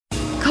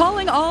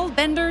Calling all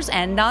benders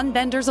and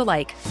non-benders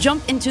alike.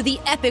 Jump into the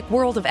epic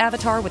world of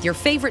Avatar with your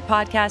favorite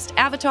podcast,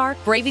 Avatar: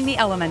 Braving the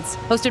Elements.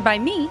 Hosted by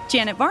me,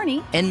 Janet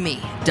Varney. And me,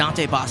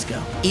 Dante Bosco.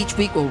 Each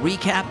week we'll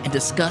recap and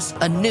discuss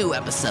a new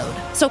episode.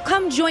 So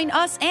come join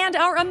us and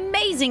our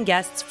amazing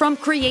guests, from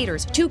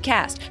creators to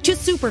cast to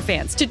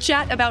superfans, to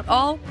chat about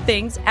all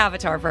things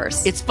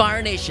Avatarverse. It's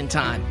Fire Nation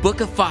time.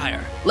 Book of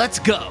Fire. Let's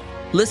go.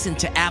 Listen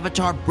to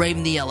Avatar: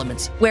 Braving the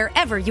Elements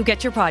wherever you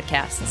get your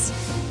podcasts.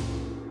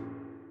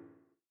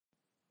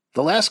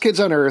 The Last Kids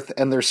on Earth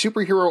and their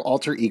superhero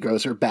alter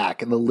egos are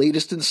back in the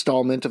latest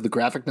installment of the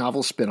graphic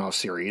novel spin-off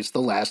series, The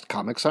Last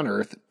Comics on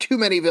Earth: Too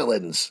Many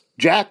Villains.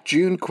 Jack,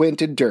 June,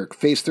 Quint, and Dirk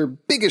face their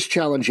biggest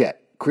challenge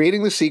yet,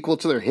 creating the sequel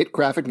to their hit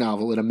graphic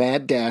novel in a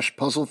mad dash,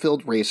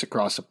 puzzle-filled race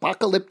across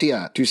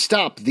Apocalyptia to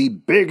stop the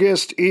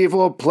biggest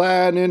evil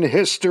plan in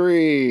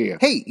history.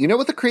 Hey, you know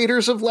what the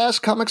creators of Last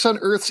Comics on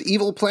Earth's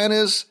evil plan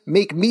is?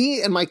 Make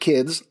me and my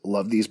kids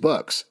love these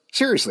books.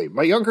 Seriously,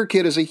 my younger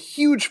kid is a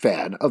huge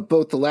fan of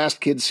both the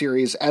Last Kids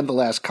series and the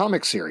Last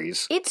Comics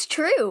series. It's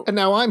true. And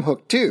now I'm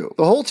hooked too.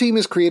 The whole team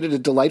has created a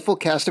delightful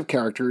cast of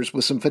characters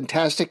with some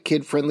fantastic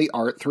kid-friendly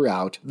art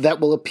throughout that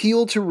will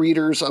appeal to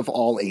readers of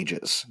all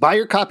ages. Buy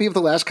your copy of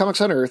The Last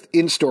Comics on Earth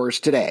in stores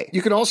today.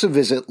 You can also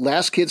visit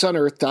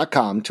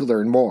LastKidsOnEarth.com to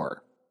learn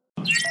more.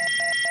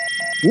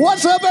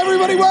 What's up,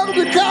 everybody? Welcome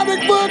to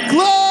Comic Book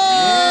Club!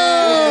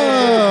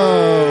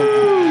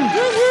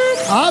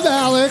 I'm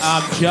Alex.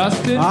 I'm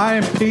Justin.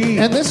 I'm Pete.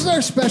 And this is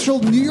our special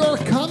New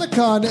York Comic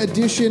Con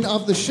edition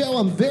of the show.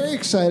 I'm very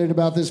excited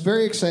about this,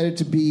 very excited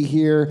to be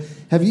here.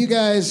 Have you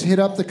guys hit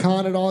up the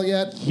con at all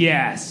yet?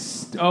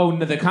 Yes. Oh,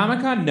 no, the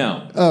Comic-Con?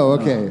 No. Oh,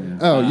 okay.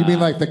 You mean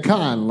like the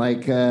con?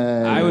 Like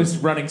I was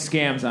running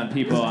scams on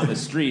people on the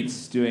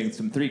streets doing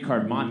some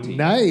 3-card Monty.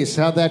 Nice.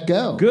 How'd that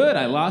go? Good.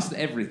 I lost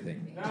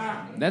everything.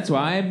 That's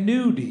why I'm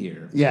nude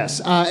here.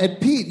 Yes.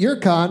 And Pete, your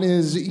con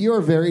is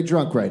you're very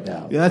drunk right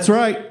now. Yeah, that's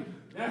right.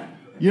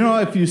 You know,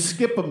 if you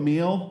skip a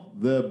meal,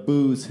 the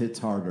booze hits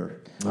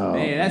harder. Oh.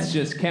 Hey, that's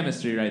just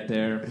chemistry right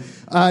there.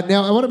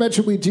 Now, I want to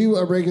mention we do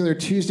a regular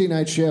Tuesday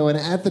night show, and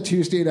at the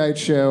Tuesday night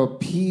show,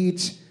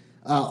 Pete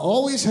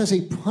always has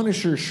a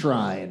Punisher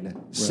shrine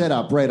set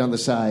up right on the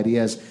side. He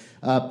has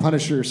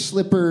Punisher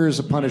slippers,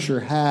 a Punisher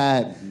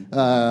hat,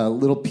 a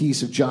little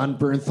piece of John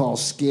Bernthal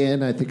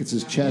skin. I think it's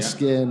his chest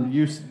skin.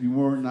 You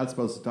were not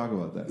supposed to talk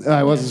about that.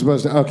 I wasn't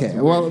supposed to. Okay.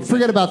 Well,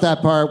 forget about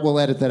that part. We'll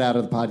edit that out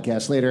of the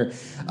podcast later.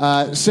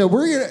 So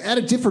we're at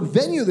a different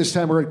venue this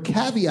time. We're at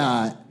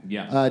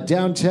Caveat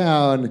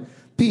downtown.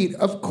 Pete,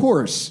 of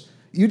course,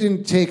 you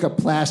didn't take a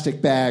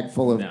plastic bag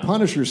full of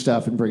Punisher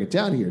stuff and bring it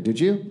down here, did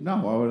you? No,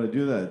 why would I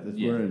do that?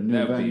 We're in a new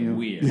that would venue.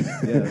 be weird.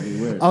 That'd be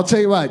weird. I'll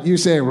tell you what, you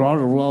saying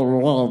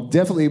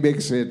definitely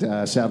makes it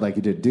sound like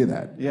you didn't do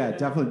that. Yeah,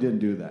 definitely didn't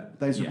do that.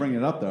 Thanks for bringing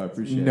it up, though. I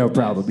appreciate it. No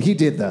problem. He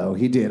did, though.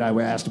 He did. I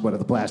asked him what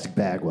the plastic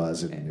bag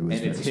was, and it was.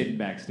 And it's hidden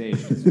backstage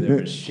because there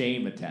was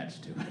shame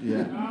attached to it.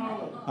 Yeah.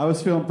 I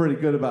was feeling pretty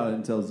good about it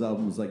until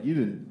Zelda was like, "You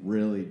didn't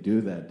really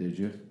do that, did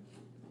you?"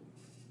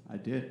 I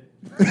did.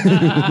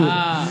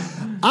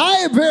 I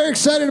am very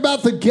excited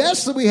about the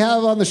guests that we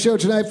have on the show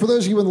tonight. For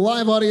those of you in the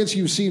live audience,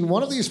 you've seen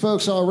one of these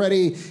folks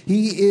already.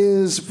 He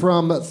is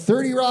from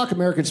 30 Rock,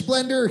 American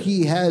Splendor.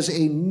 He has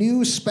a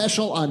new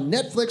special on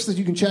Netflix that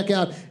you can check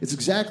out. It's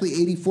exactly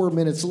 84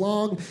 minutes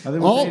long. I think it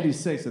was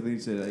 86. I think you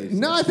said 86.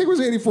 No, I think it was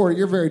 84.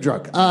 You're very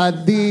drunk.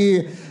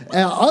 The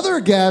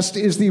other guest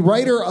is the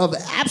writer of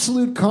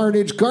Absolute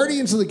Carnage,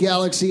 Guardians of the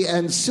Galaxy,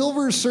 and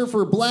Silver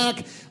Surfer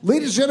Black.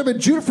 Ladies and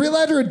gentlemen, Judah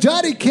Freelander and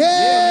Donnie Cates.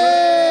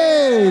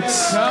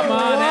 Come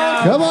on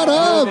out. Come on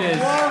up.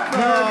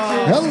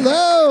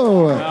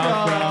 Hello.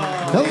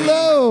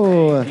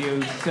 Hello. Thank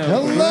you. So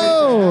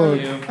Hello.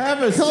 good to have you.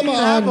 Have a Come seat, on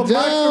have a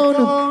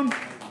down. microphone.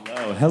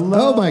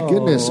 Hello. Oh, my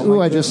goodness. Ooh,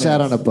 I just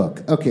sat on a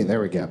book. Okay, there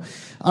we go.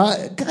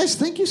 Guys,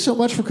 thank you so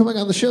much for coming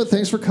on the show.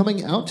 Thanks for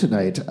coming out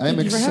tonight.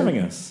 Thank you for having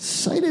us.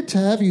 Excited to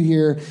have you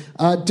here.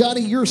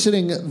 Donnie, you're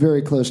sitting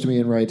very close to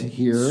me and right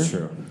here. It's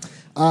true.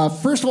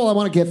 First of all, I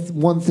want to get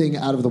one thing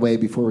out of the way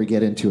before we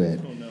get into it.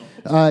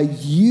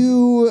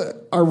 You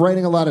are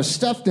writing a lot of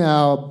stuff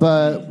now,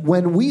 but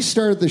when we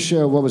started the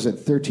show, what was it,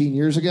 13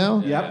 years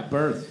ago? Yep,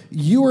 birth.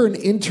 You were an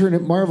intern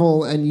at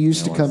Marvel and you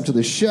used to come to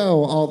the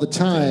show all the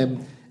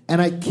time.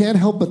 And I can't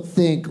help but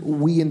think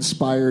we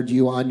inspired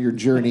you on your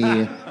journey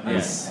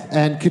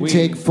and could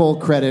take full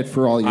credit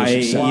for all your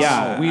success.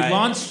 Yeah, we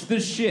launched the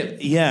ship.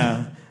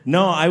 Yeah.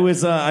 No, I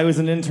was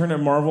an intern at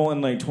Marvel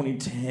in like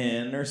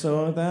 2010 or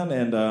so like that,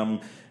 and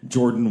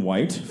Jordan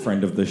White,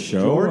 friend of the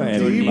show, Jordan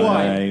and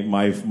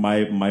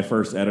White. my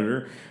first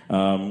editor,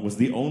 was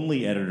the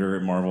only editor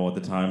at Marvel at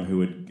the time who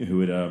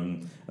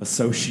would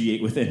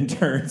associate with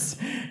interns,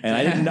 and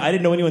I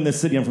didn't know anyone in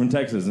this city. I'm from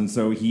Texas, and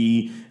so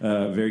he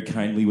very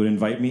kindly would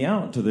invite me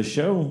out to the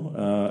show,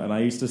 and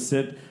I used to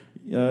sit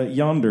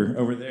yonder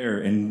over there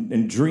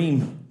and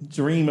dream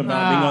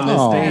about being on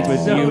this stage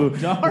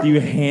with you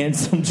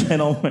handsome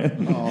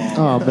gentlemen.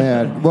 Oh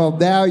man! Well,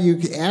 now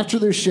after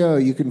the show,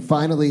 you can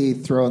finally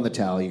throw in the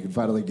towel. You can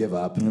finally give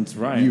up. That's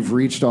right. You've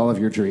reached all of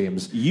your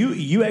dreams.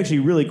 You actually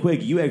really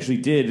quick. You actually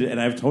did, and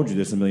I've told you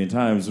this a million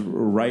times.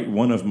 Write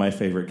one of my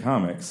favorite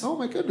comics. Oh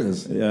my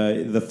goodness!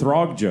 The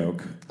Throg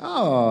joke.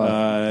 Oh,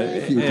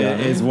 thank you,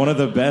 Johnny. Is one of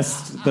the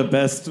best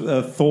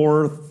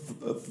Thor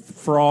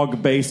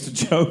frog-based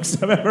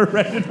jokes I've ever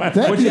read in my life.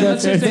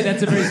 Let's just say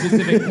that's a very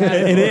specific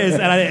category. It is,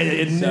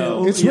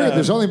 it's weird.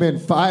 There's only been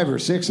 5 or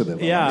 6 of them.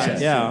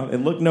 Yeah.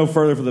 And look no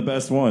further for the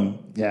best one.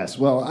 Yes.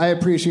 Well, I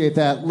appreciate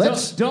that.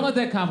 Don't let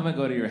that compliment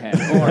go to your head,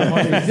 or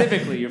more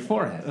specifically, your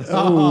forehead.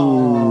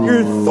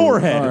 Your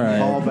Thorhead. All right.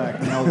 Fall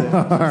back. Nailed it.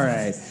 All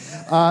right.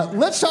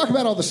 Let's talk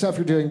about all the stuff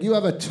you're doing. You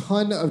have a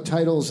ton of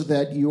titles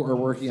that you are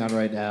working on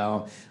right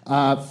now.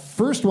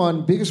 First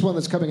one, biggest one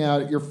that's coming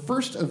out, your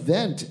first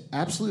event,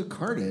 Absolute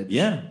Carnage.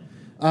 Yeah.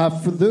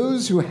 For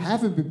those who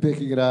haven't been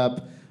picking it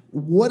up,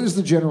 what is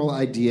the general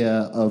idea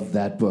of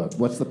that book?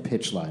 What's the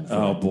pitch line for it?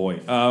 Oh,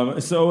 boy.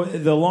 So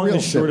the long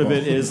and short of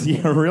it is,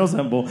 real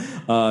simple.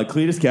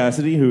 Cletus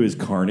Cassidy, who is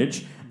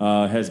Carnage,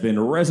 has been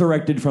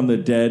resurrected from the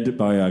dead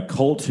by a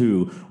cult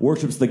who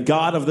worships the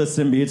god of the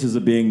symbiotes as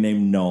a being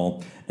named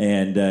Null.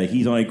 And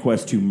he's on a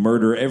quest to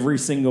murder every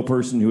single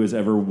person who has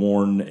ever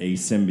worn a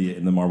symbiote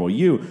in the Marvel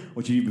U,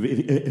 which,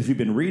 if you've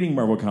been reading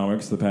Marvel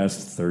Comics the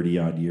past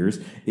 30-odd years,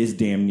 is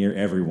damn near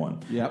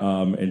everyone. Yep.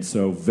 And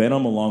so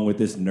Venom, along with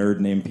this nerd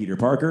named Peter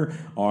Parker,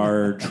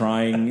 are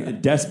trying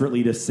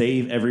desperately to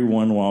save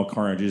everyone while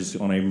Carnage is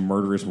on a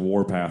murderous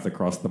warpath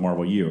across the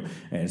Marvel U.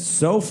 And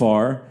so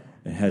far,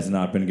 it has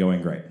not been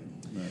going great.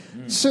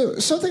 So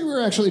something we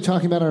were actually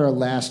talking about on our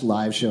last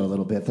live show a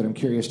little bit that I'm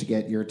curious to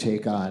get your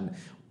take on.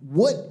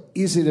 What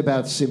is it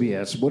about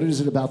symbiotes? What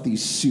is it about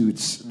these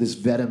suits, this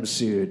Venom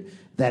suit,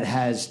 that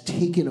has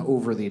taken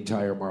over the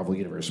entire Marvel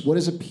Universe? What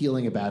is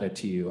appealing about it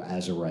to you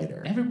as a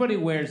writer? Everybody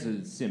wears a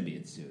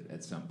symbiote suit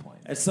at some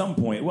point. At some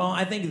point. Well,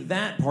 I think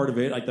that part of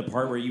it, like the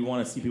part where you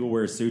want to see people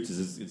wear suits,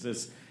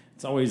 it's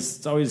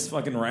always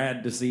fucking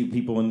rad to see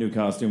people in new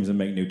costumes and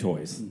make new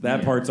toys.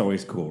 That part's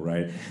always cool,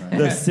 right?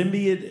 The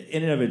symbiote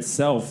in and of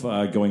itself,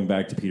 going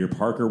back to Peter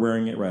Parker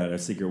wearing it right out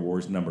of Secret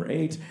Wars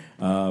 #8,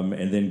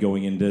 and then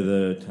going into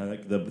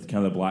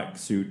the black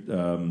suit,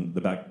 the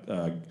black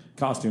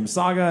costume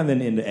saga, and then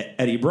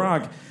into Eddie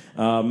Brock.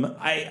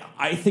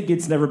 I think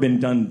it's never been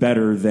done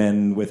better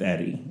than with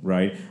Eddie,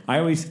 right? I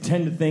always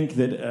tend to think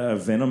that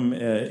Venom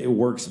it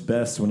works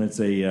best when it's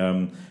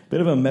a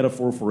bit of a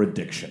metaphor for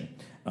addiction.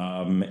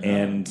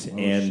 Eddie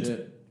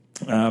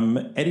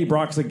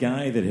Brock's a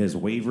guy that has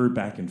wavered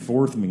back and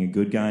forth, being a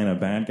good guy and a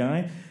bad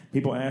guy.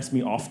 People ask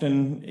me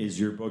often, is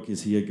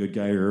he a good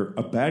guy or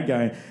a bad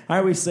guy? I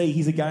always say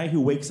he's a guy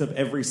who wakes up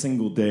every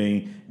single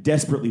day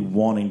desperately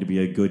wanting to be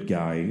a good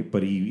guy,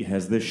 but he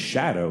has this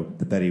shadow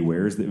that he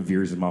wears that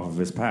veers him off of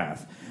his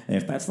path. And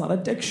if that's not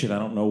addiction, I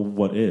don't know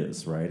what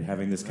is, right?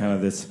 Having this kind of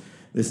this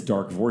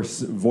dark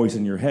voice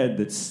in your head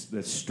that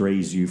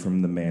strays you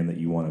from the man that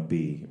you want to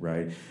be,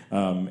 right?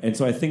 And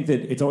so I think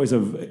that it's always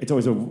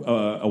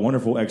a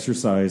wonderful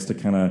exercise to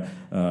kind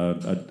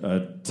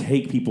of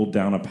take people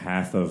down a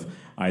path of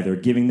either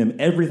giving them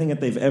everything that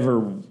they've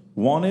ever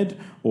wanted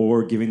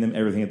or giving them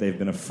everything that they've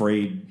been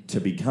afraid to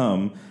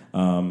become.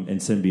 And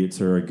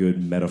symbiotes are a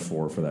good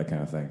metaphor for that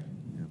kind of thing.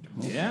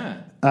 Yeah.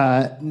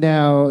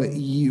 Now,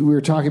 we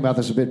were talking about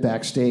this a bit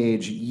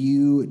backstage.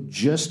 You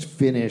just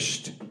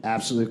finished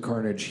Absolute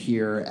Carnage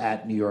here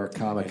at New York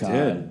Comic Con. I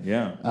did,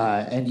 yeah.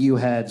 And you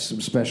had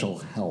some special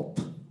help.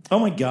 Oh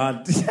my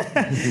God!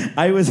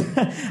 I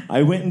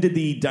went and did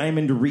the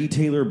Diamond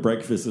Retailer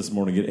breakfast this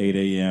morning at 8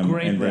 a.m.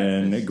 Great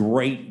breakfast.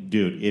 Great,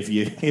 dude. If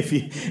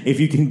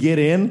you can get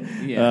in,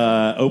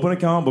 open a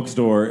comic book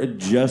store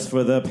just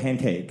for the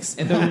pancakes.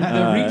 And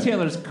the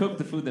retailers cook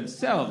the food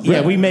themselves. Yeah,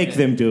 right? we make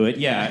them do it.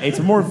 Yeah, it's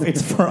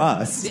for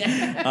us.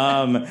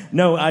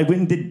 No, I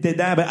went and did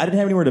that, but I didn't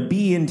have anywhere to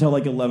be until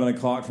like 11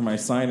 o'clock for my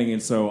signing,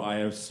 and so I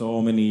have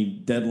so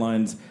many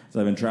deadlines. So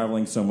I've been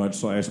traveling so much,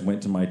 so I just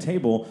went to my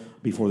table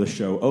before the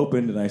show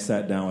opened, and I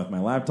sat down with my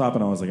laptop,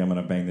 and I was like, I'm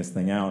going to bang this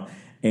thing out.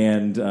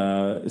 And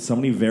so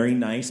many very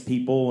nice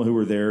people who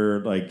were there,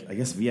 like, I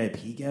guess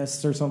VIP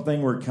guests or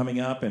something, were coming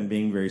up and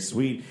being very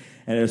sweet.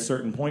 And at a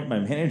certain point, my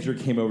manager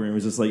came over and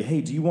was just like,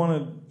 hey, do you want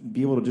to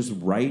be able to just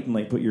write and,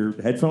 like, put your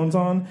headphones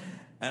on?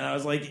 And I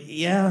was like,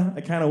 yeah, I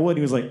kind of would.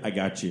 He was like, I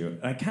got you.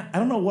 And I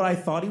don't know what I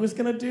thought he was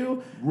going to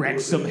do. Wreck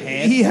some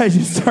heads? Yeah,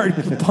 just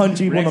started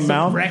punching people in the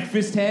mouth.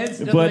 Breakfast heads?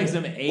 Nothing like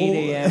some 8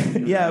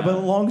 a.m. Yeah,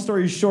 but long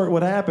story short,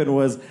 what happened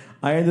was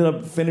I ended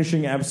up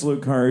finishing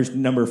Absolute Carnage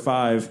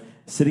 #5,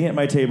 sitting at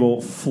my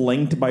table,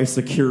 flanked by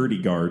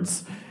security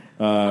guards.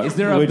 Is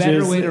there a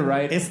better way to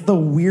write? It's the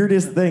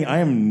weirdest thing.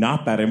 I am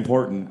not that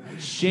important.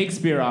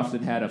 Shakespeare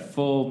often had a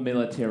full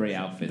military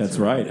outfit. That's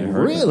right. I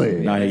heard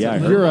Really? Yeah, yeah.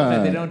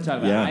 They don't talk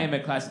about. Yeah. I am a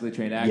classically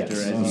trained actor,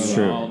 Yes. as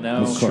you all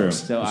know. That's true.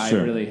 So That's I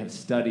true. really have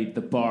studied the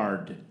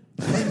Bard.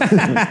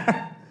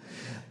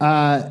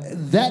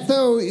 That,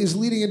 though, is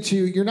leading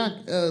into... You're not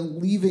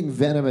leaving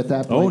Venom at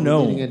that point. Oh, no.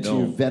 You're leading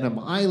into Venom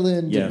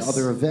Island and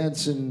other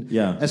events. And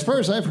as far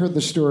as I've heard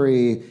the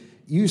story,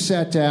 you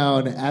sat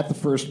down at the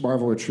first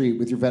Marvel retreat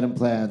with your Venom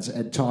plans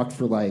and talked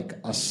for like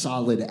a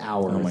solid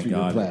hour. Oh my through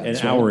god, your plans,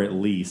 an hour at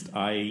least.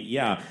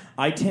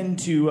 I tend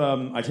to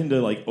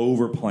like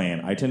over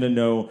plan. I tend to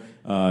know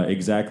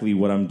exactly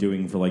what I'm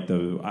doing for like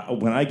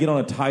when I get on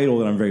a title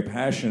that I'm very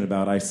passionate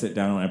about. I sit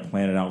down and I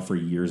plan it out for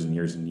years and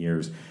years and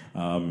years.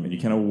 And you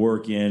kind of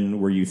work in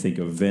where you think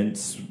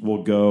events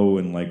will go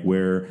and like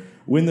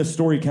when the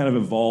story kind of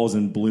evolves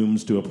and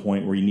blooms to a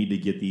point where you need to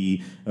get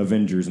the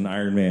Avengers and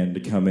Iron Man to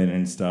come in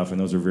and stuff, and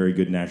those are very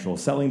good natural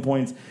selling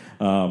points.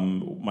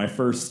 My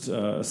first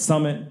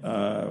summit,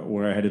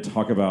 where I had to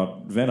talk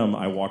about Venom,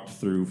 I walked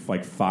through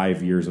like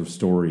 5 years of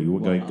story,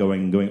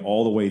 going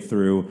all the way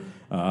through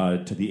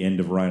to the end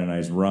of Ryan and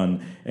I's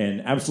run.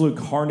 And Absolute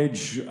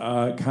Carnage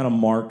kind of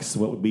marks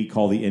what we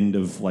call the end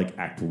of like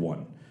Act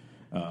 1.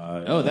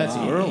 That's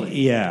early.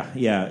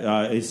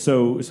 Yeah.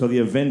 So the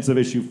events of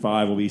issue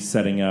 5 will be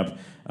setting up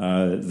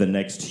the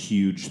next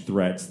huge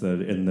threats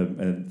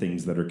and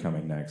things that are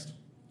coming next.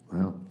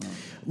 Wow.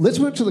 Let's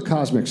move to the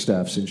cosmic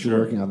stuff since you're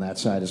working on that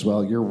side as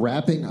well. You're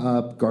wrapping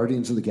up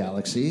Guardians of the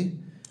Galaxy.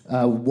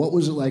 What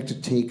was it like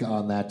to take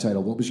on that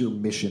title? What was your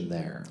mission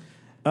there?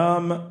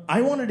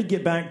 I wanted to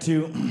get back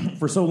to,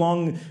 for so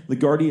long, the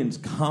Guardians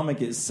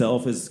comic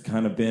itself has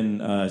kind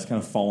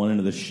of fallen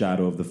into the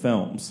shadow of the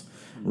films.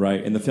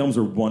 Right, and the films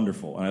are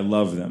wonderful, and I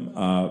love them.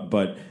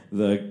 But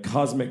the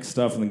cosmic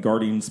stuff and the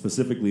Guardians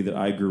specifically that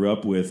I grew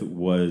up with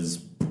was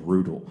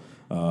brutal.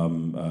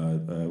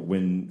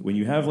 When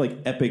you have like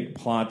epic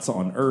plots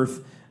on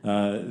Earth,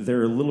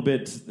 they're a little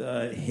bit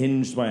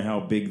hinged by how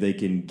big they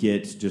can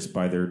get just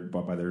by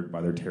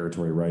their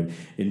territory. Right,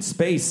 in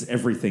space,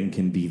 everything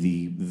can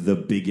be the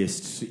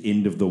biggest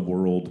end of the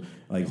world,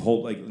 like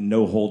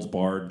no holds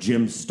barred,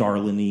 Jim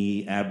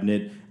Starlin-y,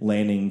 Abnett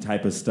landing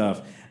type of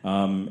stuff.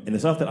 And the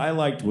stuff that I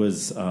liked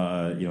was,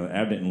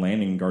 Abnett and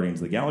Landing Guardians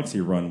of the Galaxy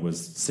run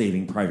was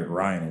Saving Private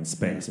Ryan in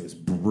space. It was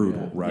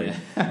brutal, right?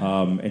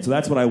 Yeah. And so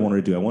that's what I wanted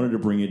to do. I wanted to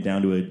bring it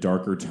down to a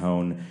darker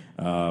tone.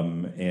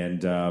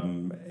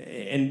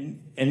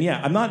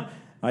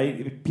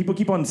 People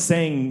keep on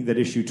saying that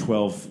issue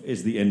 12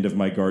 is the end of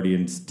my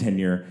Guardians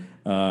tenure.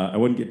 I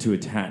wouldn't get too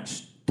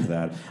attached to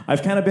that.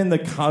 I've kind of been the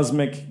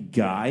cosmic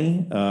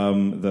guy.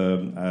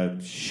 The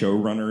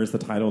showrunner is the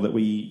title that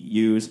we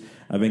use.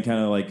 I've been kind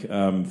of like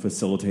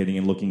facilitating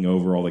and looking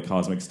over all the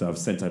cosmic stuff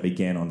since I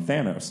began on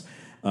Thanos.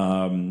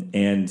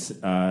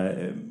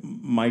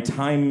 My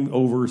time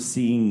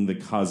overseeing the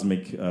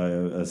cosmic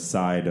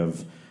side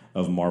of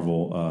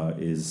Marvel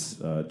is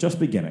just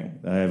beginning.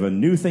 I have a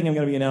new thing I'm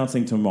going to be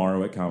announcing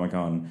tomorrow at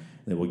Comic-Con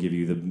that will give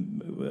you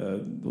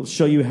will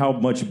show you how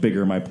much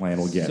bigger my plan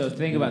will get. So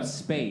think about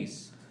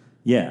space.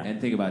 Yeah. And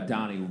think about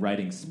Donnie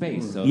writing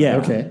space. So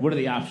okay. What are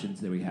the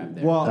options that we have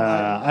there? Well,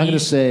 I'm going to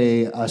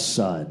say a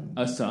sun.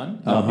 A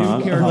sun? Uh-huh. A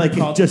new character like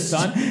called just the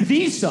sun?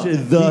 The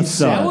sun. The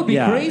sun. That would be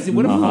crazy.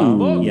 What a fun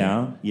book.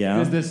 Yeah.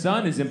 Because the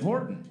sun is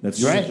important.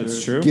 That's right.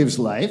 That's true. Gives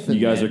life.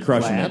 You guys are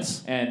crushing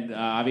plants. And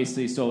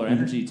obviously solar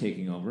energy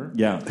taking over.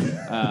 Yeah.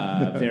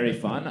 Very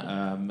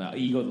fun.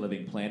 Ego the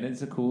Living Planet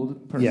is a cool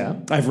person. Yeah.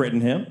 I've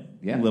written him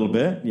a little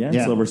bit. Yeah.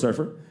 Silver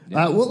Surfer.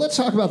 Well, let's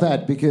talk about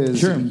that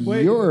because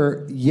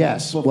you're...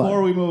 Yes.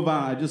 Before we move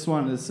on, I just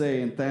wanted to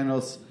say in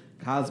Thanos,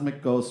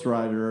 Cosmic Ghost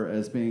Rider,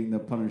 as being the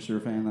Punisher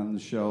fan on the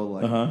show,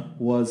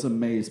 was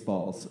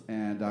amazeballs.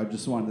 And I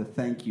just wanted to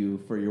thank you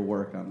for your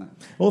work on that.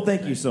 Well,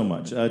 thank you so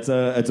much. It's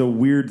a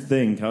weird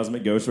thing.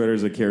 Cosmic Ghost Rider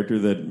is a character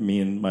that me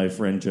and my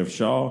friend Jeff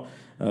Shaw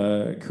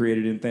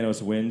created in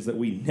Thanos Wins that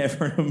we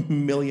never in a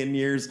million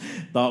years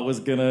thought was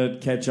going to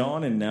catch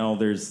on. And now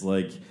there's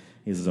like...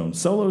 He has his own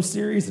solo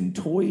series and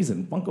toys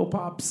and Funko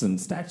Pops and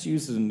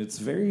statues, and it's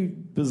very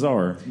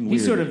bizarre. And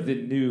he's weird. sort of the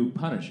new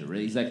Punisher,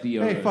 right? He's like the...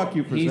 Hey, fuck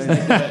you for saying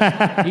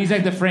that. He's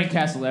like the Frank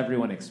Castle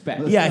everyone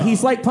expects. Yeah,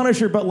 he's like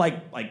Punisher, but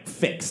like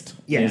fixed.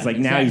 Yeah, and it's like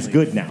exactly. now he's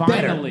good now.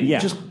 Finally. Yeah.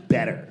 Just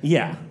better.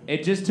 Yeah.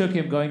 It just took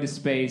him going to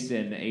space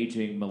and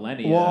aging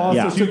millennia Well,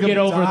 to get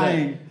over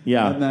dying,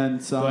 Yeah. and then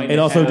some. Going And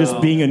also hell. just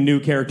being a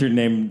new character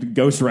named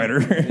Ghost Rider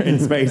in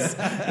space.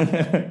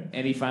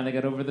 And he finally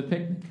got over the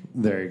picnic.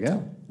 There you go.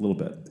 A little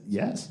bit.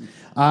 Yes.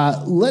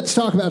 Let's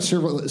talk about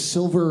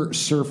Silver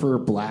Surfer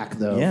Black,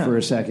 though, for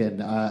a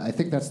second. I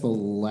think that's the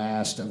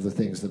last of the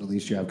things that at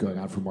least you have going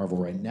on for Marvel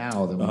right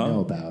now that we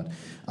know about.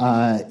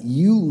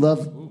 You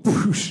love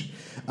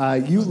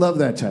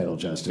that title,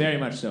 Justin. Very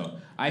much so.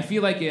 I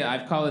feel like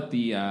I've called it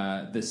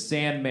the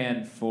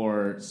Sandman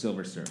for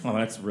Silver Surfer. Oh,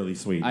 that's really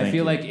sweet. I Thank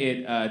feel you. like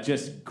it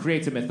just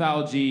creates a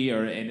mythology,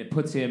 and it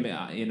puts him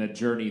in a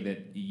journey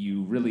that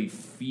you really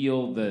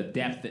feel the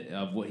depth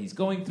of what he's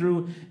going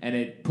through, and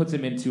it puts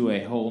him into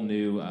a whole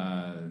new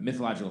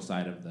mythological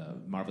side of the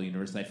Marvel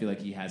Universe that I feel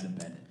like he hasn't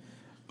been.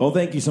 Oh,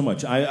 thank you so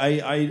much.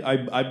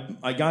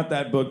 I got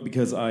that book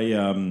because I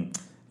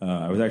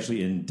was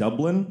actually in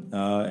Dublin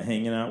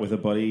hanging out with a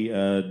buddy,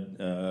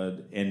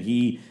 and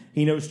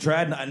he knows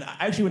Trad, and I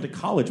actually went to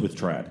college with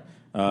Trad.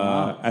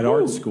 at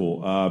art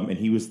school, and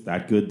he was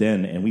that good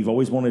then. And we've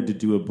always wanted to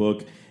do a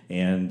book,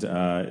 and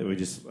we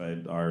just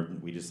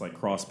like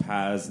crossed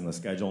paths in the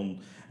schedule.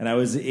 And I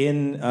was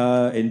in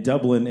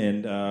Dublin,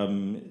 and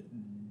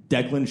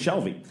Declan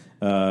Shelby,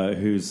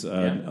 who's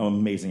an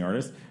amazing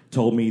artist,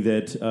 told me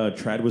that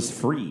trad was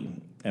free,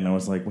 and I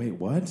was like, wait,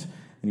 what?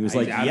 And he was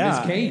like, out "Yeah."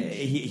 of his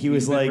cage. He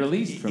was like,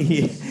 released from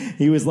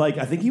he was like,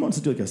 "I think he wants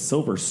to do like a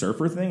Silver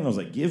Surfer thing." And I was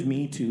like, "Give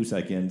me 2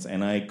 seconds."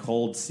 And I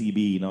called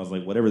CB, and I was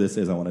like, "Whatever this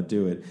is, I want to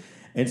do it."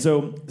 And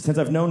so, since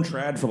I've known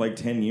Trad for like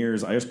 10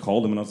 years, I just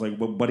called him and I was like,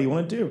 "What do you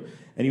want to do?"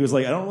 And he was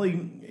like, "I don't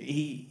really."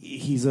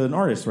 He's an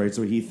artist, right?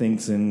 So he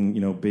thinks in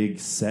big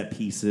set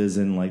pieces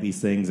and like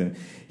these things, and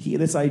he had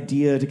this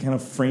idea to kind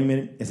of frame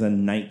it as a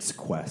knight's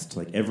quest.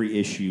 Like every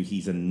issue,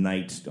 he's a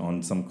knight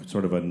on some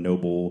sort of a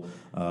noble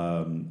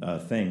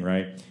thing,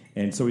 right?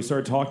 And so we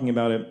started talking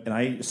about it,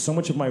 and so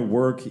much of my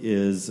work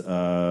is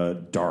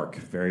dark,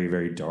 very,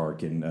 very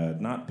dark, and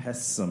not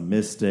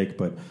pessimistic,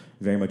 but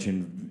very much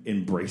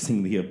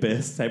embracing the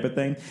abyss type of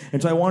thing.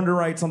 And so I wanted to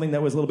write something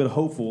that was a little bit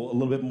hopeful, a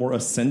little bit more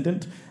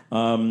ascendant.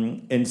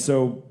 And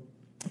so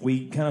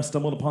we kind of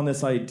stumbled upon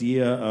this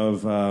idea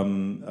of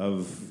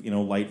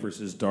light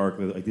versus dark,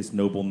 like this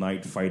noble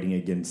knight fighting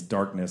against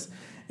darkness.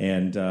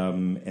 And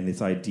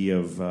this idea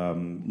of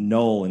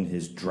Null and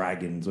his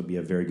dragons would be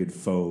a very good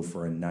foe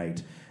for a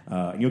knight.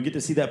 And you'll get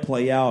to see that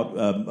play out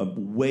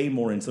way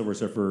more in Silver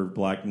Surfer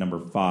Black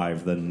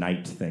 #5. The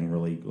knight thing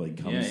really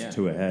comes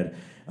to a head.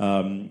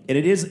 And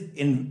it is,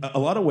 in a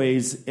lot of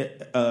ways,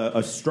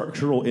 a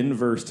structural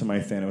inverse to my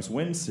Thanos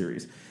Wins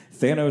series.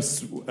 In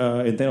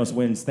Thanos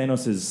Wins,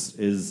 Thanos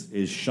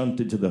is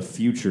shunted to the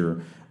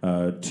future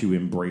to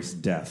embrace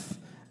death.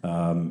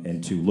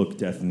 And to look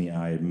death in the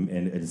eye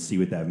and see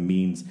what that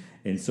means.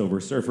 In Silver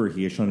Surfer,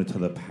 he is shunted to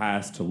the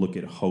past to look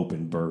at hope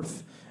and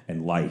birth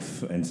and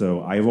life. And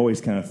so I've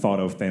always kind of thought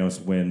of Thanos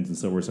Wins and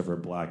Silver Surfer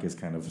Black as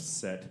kind of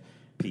set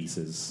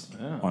pieces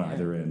on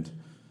either end.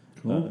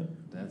 Cool.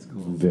 That's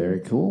cool.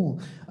 Very cool.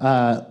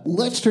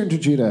 Let's turn to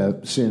Judah,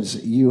 since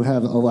you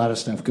have a lot of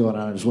stuff going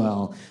on as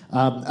well.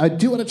 I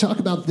do want to talk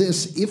about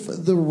this, If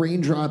the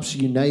Raindrops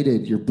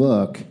United, your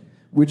book,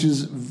 which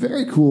is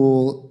very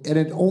cool, and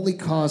it only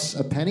costs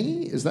a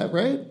penny. Is that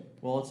right?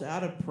 Well, it's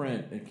out of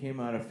print. It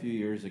came out a few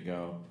years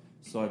ago,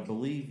 so I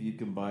believe you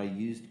can buy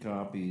used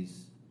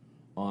copies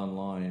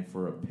online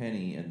for a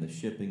penny, and the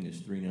shipping is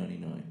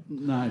 $3.99.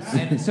 Nice.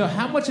 And so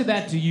how much of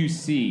that do you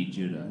see,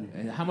 Judah?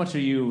 And how much are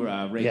you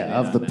rating Yeah,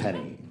 of on the that?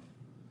 penny.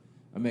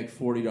 I make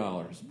 $40.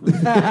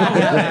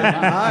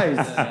 Nice.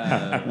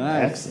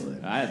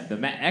 Excellent.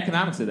 The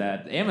economics of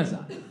that,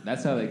 Amazon.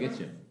 That's how they get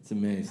you. It's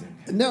amazing.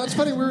 No, it's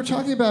funny. We were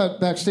talking about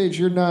backstage.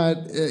 You're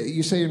not.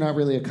 You say you're not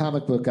really a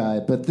comic book guy,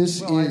 but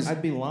this is.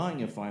 I'd be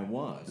lying if I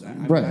was.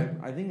 Right.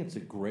 I think it's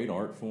a great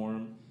art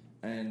form,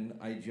 and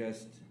I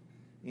just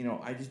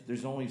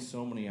there's only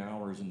so many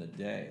hours in the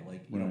day.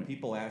 Like,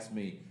 people ask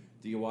me,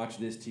 do you watch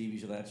this TV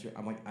show, that show?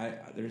 I'm like,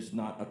 there's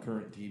not a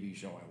current TV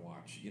show I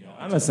watch.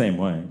 I'm the same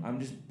way. I'm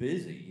just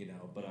busy,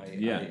 but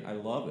I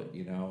love it,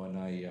 and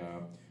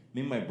me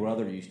and my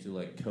brother used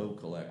to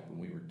co-collect when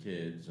we were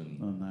kids, and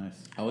Oh,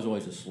 nice. I was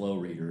always a slow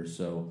reader,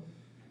 so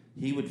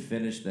he would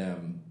finish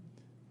them,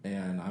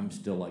 and I'm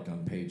still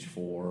on page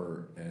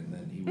 4, and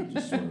then he would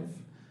just sort of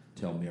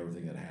tell me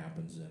everything that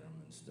happens in them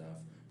and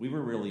stuff. We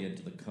were really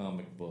into the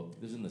comic book.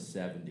 This is in the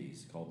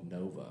 70s, called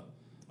Nova.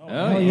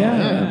 Oh,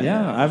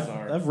 yeah.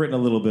 I've written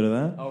a little bit of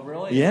that. Oh,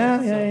 really? Yeah,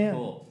 Oh, yeah.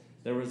 Cool.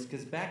 There was,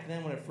 because back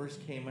then when it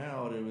first came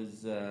out, it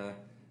was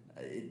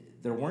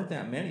there weren't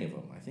that many of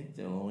them. I think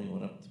they only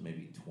went up to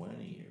maybe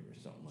 20 or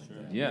something like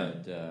that. Yeah.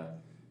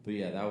 But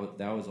yeah,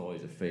 that was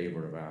always a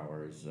favorite of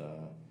ours.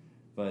 So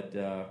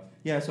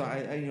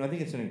I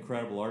think it's an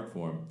incredible art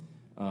form.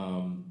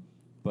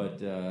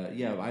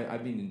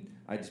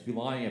 I'd just be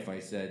lying if I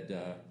said.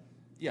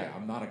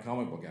 I'm not a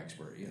comic book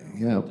expert,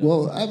 Yeah.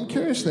 Well, I'm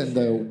curious then,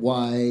 though,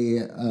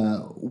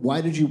 why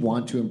did you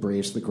want to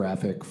embrace the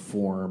graphic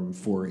form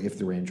for If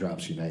the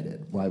Raindrops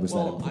United? Why was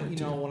that important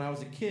to you? When I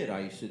was a kid, I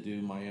used to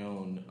do my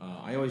own.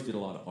 I always did a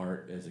lot of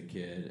art as a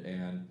kid,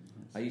 and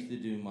I used to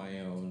do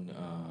my own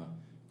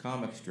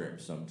comic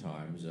strips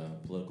sometimes,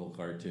 political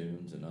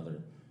cartoons and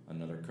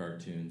other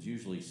cartoons,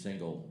 usually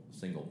single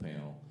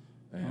panel,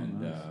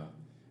 and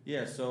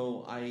nice.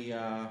 So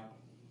I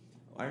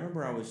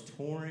remember I was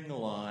touring a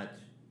lot.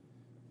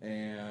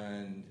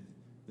 And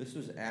this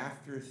was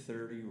after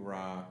 30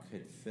 Rock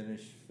had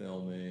finished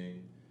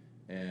filming,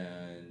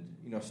 and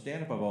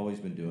stand-up I've always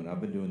been doing. I've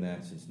been doing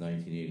that since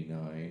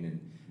 1989,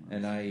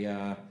 and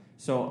I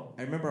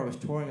remember I was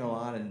touring a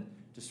lot, and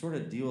to sort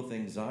of deal with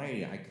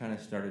anxiety, I kind of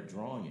started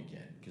drawing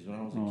again, because when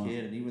I was a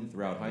kid, and even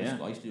throughout high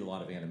school, I used to do a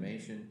lot of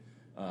animation,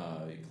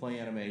 clay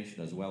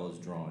animation as well as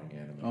drawing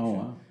animation. Oh,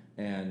 wow.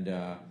 And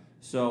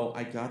so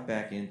I got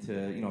back into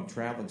I'm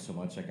traveling so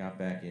much, I got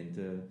back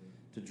into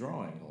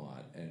drawing a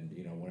lot, and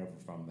whenever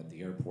if I'm at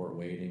the airport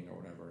waiting or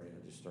whatever,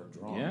 just start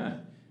drawing. Yeah.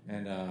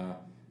 And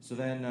so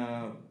then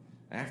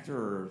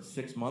after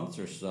 6 months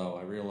or so,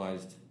 I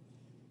realized,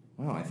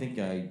 wow, I think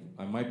I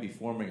might be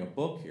forming a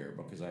book here,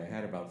 because I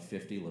had about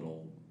 50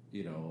 little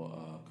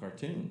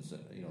cartoons,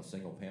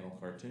 single panel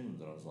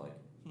cartoons, and I was like,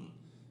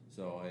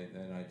 So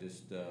then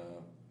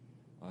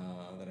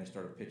I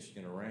started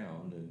pitching it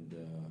around, and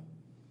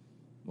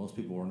most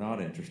people were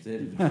not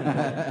interested.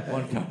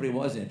 One company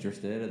was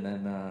interested, and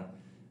then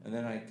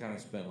I kind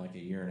of spent like a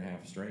year and a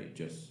half straight,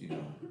 just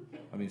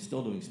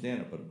still doing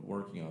stand-up, but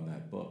working on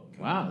that book.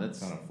 That's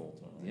kind of full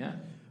time. Yeah.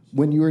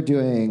 When you were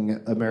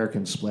doing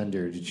American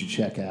Splendor, did you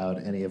check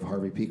out any of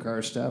Harvey P.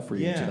 Carr's stuff? Were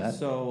you into that?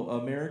 So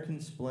American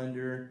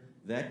Splendor,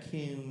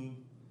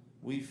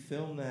 we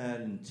filmed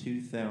that in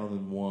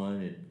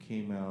 2001. It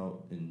came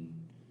out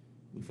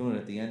we filmed it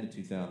at the end of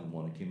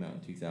 2001. It came out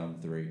in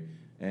 2003.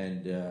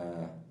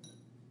 And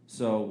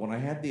so when I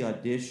had the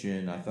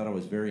audition, I thought I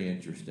was very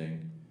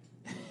interesting.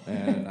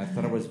 And I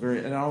thought I was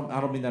very, and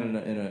I don't mean that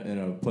in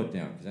a put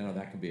down, because I know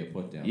that can be a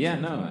put down. Yeah,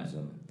 sometimes.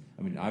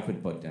 I've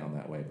been put down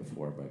that way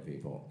before by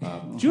people.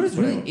 Judah's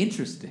really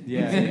interesting.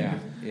 Yeah.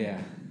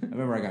 I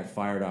remember I got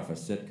fired off a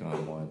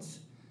sitcom once,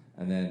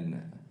 and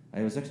then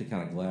I was actually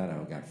kind of glad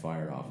I got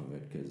fired off of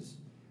it, because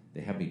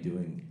they had me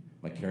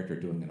my character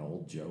doing an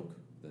old joke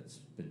that's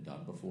been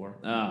done before.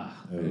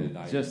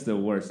 Just the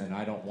worst. And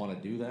I don't want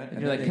to do that.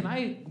 And you're like, can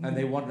I? And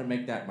they wanted to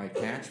make that my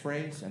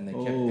catchphrase, and they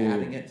kept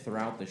adding it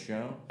throughout the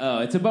show. Oh,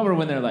 it's a bummer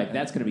when they're like,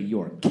 that's going to be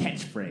your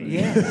catchphrase.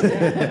 Yeah.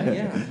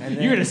 And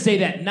then, you're going to say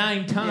that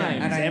 9 times.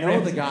 Yeah, and I know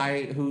the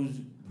guy who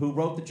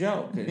wrote the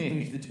joke, who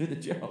used to do the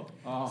joke.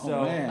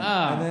 Man.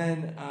 And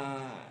then,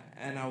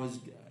 and I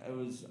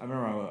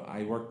remember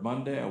I worked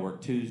Monday, I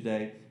worked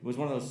Tuesday. It was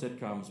one of those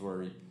sitcoms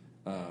where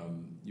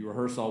you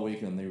rehearse all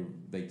week, and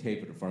they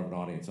tape it in front of an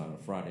audience on a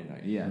Friday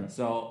night. Yeah.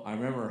 So I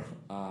remember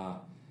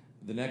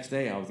the next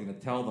day I was going to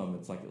tell them,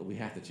 it's like, we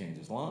have to change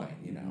this line,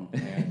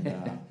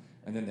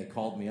 and then they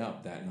called me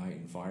up that night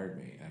and fired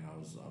me, and I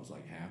was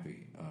like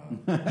happy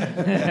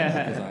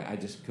because I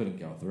just couldn't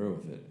go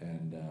through with it.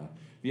 And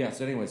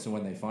so anyway, so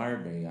when they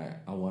fired me,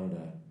 I wanted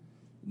to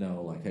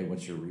know, like, hey,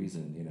 what's your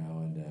reason, and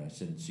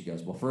she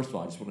goes, well, first of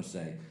all, I just want to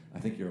say, I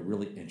think you're a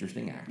really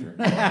interesting actor.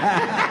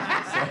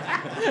 That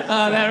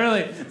really,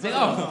 it's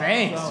like,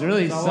 thanks,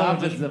 really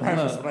softens the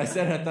blow. When I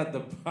said I thought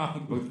the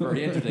comic book was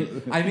very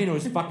interesting, I mean it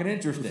was fucking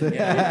interesting.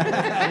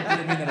 I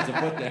didn't mean that as a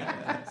put down.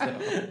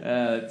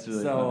 That's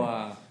really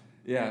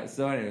funny.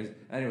 So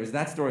anyways,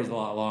 that story's a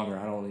lot longer.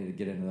 I don't need to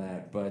get into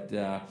that. But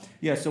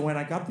so when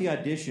I got the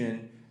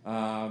audition,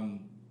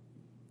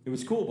 it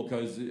was cool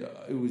because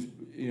it was,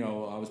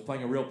 I was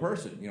playing a real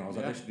person. I was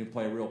auditioning to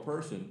play a real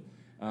person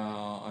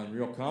on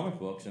real comic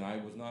books, and I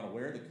was not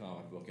aware of the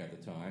comic book at the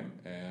time.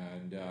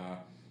 And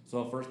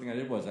so the first thing I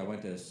did was I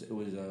went to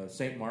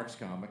St. Mark's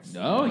Comics.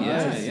 Oh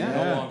yeah.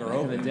 No longer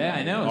open. The day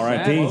I know.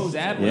 R.I.P.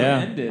 Sadly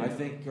ended. I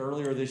think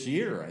earlier this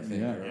year.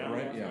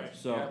 Right. Yeah.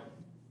 So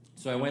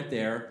I went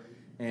there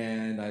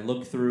and I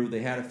looked through.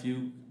 They had I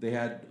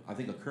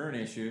think a current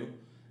issue,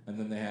 and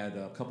then they had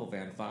a couple of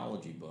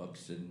anthology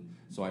books, and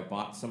so I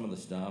bought some of the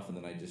stuff, and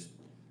then I didn't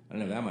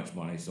have that much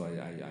money, so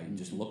I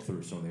just looked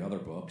through some of the other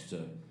books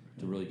to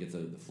really get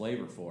the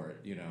flavor for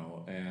it,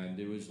 and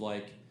it was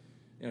like,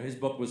 his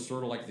book was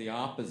sort of like the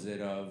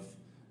opposite of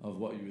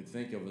what you would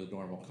think of as a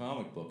normal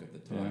comic book at the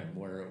time,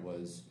 where it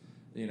was,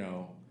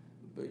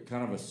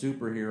 kind of a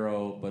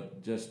superhero,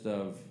 but just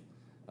of,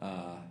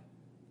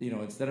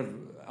 instead of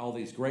all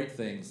these great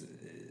things,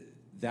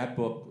 that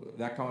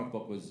comic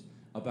book was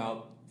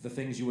about the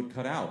things you would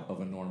cut out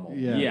of a normal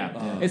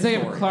it's like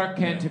story, if Clark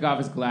Kent took off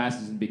his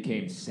glasses and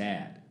became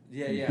sad.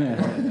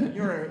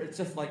 It's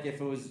just like if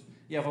it was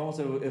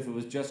if it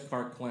was just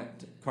Clark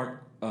Kent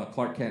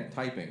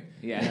typing.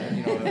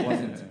 It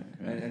wasn't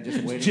and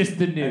just waiting. Just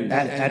the news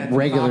at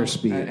regular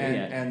speed.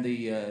 And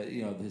the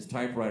his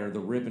typewriter,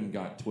 the ribbon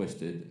got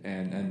twisted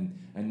and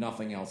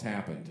nothing else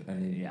happened.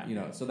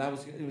 And so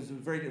it was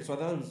very. So I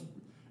thought it was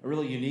a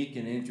really unique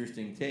and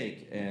interesting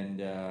take.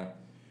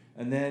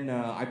 And then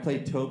I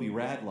played Toby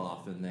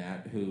Radloff in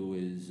that,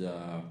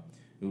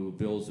 who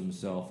bills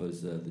himself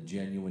as the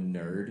genuine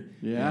nerd.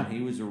 Yeah. And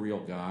he was a real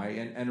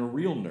guy and a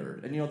real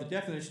nerd. And, the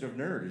definition of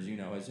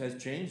nerd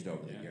has changed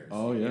over the years.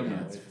 Oh, yeah, man.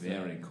 That's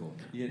very cool.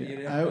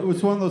 It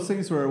was one of those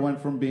things where it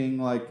went from being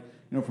like,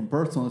 from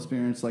personal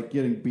experience, like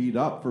getting beat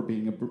up for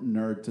being a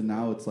nerd, to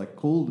now it's like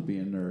cool to be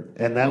a nerd.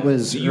 And that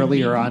was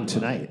earlier on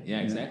tonight. Yeah,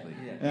 exactly.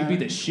 Yeah. You beat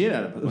the shit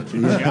out of a bunch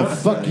of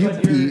jokes. Fuck you,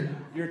 Pete.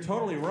 You're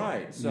totally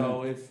right.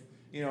 So if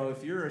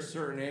you're a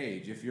certain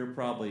age, if you're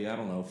probably,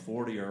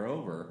 40 or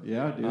over,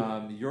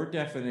 your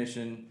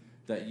definition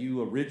that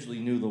you originally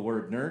knew the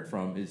word nerd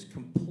from is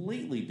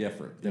completely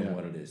different than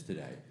what it is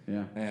today.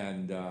 Yeah.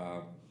 And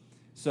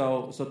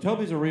so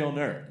Toby's a real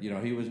nerd.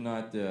 He was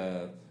not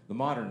the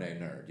modern day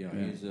nerd.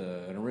 He's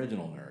an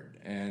original nerd.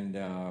 And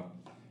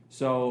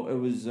so it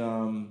was.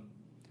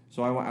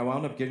 So I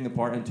wound up getting the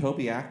part, and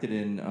Toby acted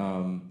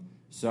in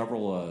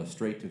several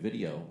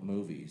straight-to-video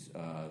movies.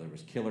 There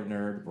was Killer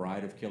Nerd,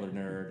 Bride of Killer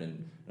Nerd,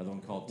 and another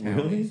one called Townies.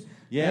 Really?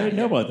 Yeah, I didn't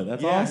know about that.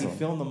 That's awesome. He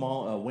filmed them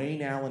all.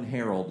 Wayne Allen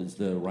Harold is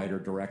the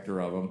writer-director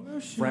of them. Oh,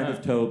 shit. Friend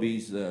of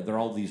Toby's. They're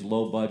all these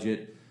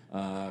low-budget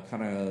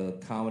kind of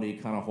comedy,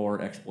 kind of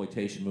horror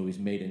exploitation movies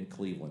made in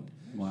Cleveland.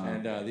 Wow.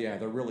 And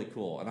they're really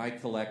cool.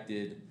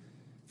 And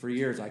for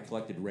years, I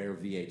collected rare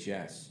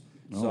VHS.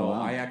 So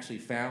wow. I actually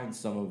found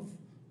some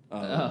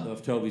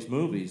of Toby's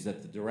movies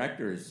that the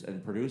directors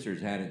and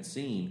producers hadn't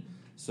seen.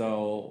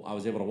 So I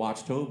was able to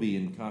watch Toby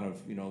and kind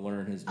of,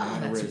 learn his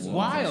mannerisms. That's and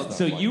wild. stuff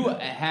So like you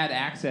that. had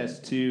access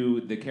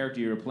to the character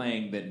you were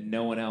playing that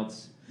no one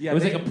else. Yeah, it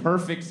was like a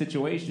perfect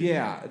situation.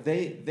 Yeah,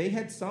 they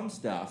had some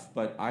stuff,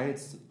 but I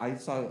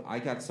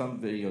got some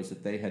videos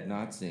that they had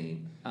not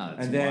seen. Oh,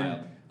 that's and then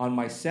wild. on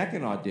my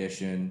second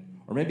audition,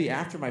 or maybe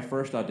after my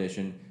first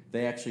audition,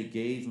 they actually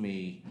gave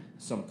me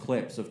some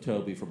clips of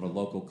Toby from a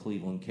local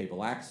Cleveland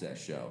cable access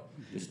show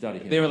to study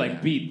him. They were on like,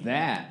 that. beat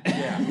that.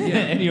 Yeah.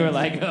 And you were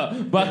like,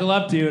 oh, buckle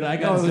up, dude. I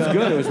got No, it was some.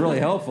 good. It was really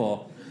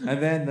helpful.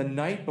 And then the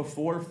night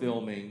before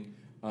filming,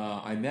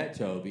 I met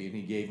Toby, and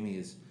he gave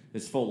me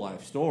his full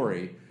life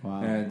story.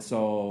 Wow. And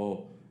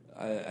so,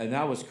 and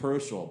that was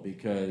crucial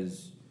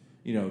because,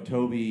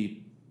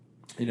 Toby,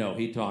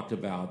 he talked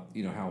about,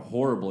 how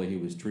horribly he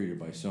was treated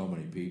by so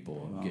many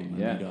people and getting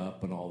beat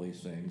up and all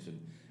these things.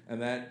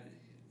 And that,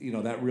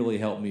 that really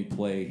helped me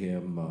play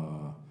him,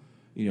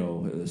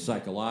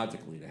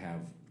 psychologically to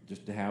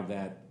have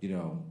that,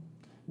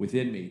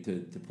 within me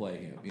to play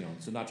him,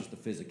 so not just the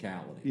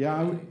physicality.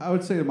 Yeah, I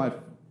would say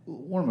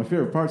one of my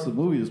favorite parts of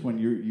the movie is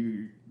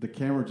when the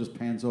camera just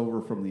pans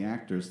over from the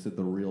actors to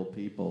the real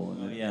people,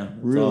 and it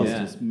really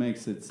just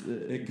makes it.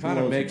 It kind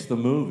of makes the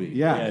movie.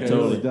 Yeah, it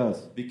totally does.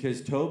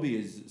 Because Toby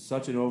is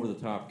such an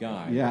over-the-top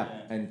guy. Yeah.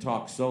 And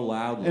talks so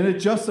loudly. And it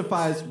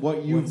justifies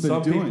what you've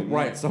been doing. People,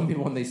 right. Some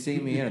people, when they see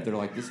me in it, they're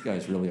like, this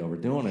guy's really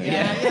overdoing it.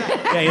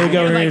 Yeah, you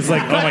go over here, he's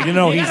like, oh my,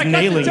 he's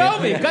nailing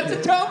it. Cut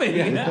to Toby.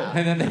 Yeah.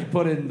 And then they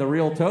put in the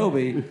real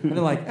Toby, and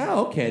they're like,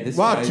 oh, okay, this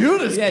guy's...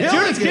 Judas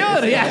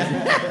killing it.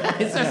 Yeah.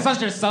 It's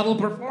such a subtle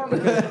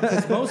performance.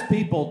 Because most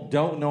people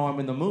don't know I'm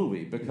in the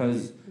movie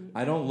because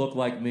I don't look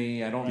like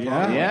me. I don't talk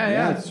like me.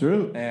 It's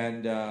true.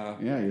 And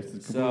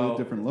it's a completely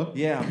different look.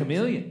 Yeah,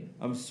 Chameleon.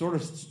 I'm sort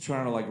of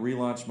trying to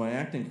relaunch my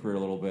acting career a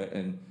little bit,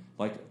 and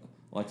like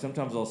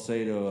sometimes I'll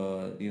say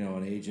to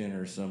an agent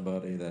or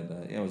somebody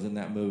that I was in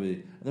that movie,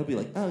 and they'll be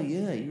like, "Oh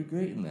yeah, you're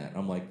great in that."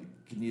 I'm like,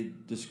 "Can you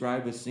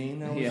describe a scene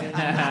that was in?"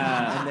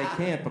 And they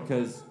can't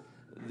because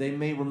they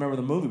may remember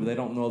the movie, but they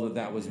don't know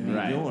that was me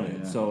doing it.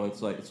 Yeah. So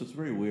it's like it's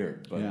very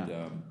weird. But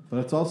but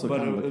it's also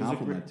kind of a it was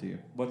compliment to you.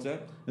 What's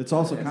that? It's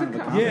also kind of a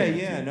compliment.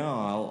 Yeah. No,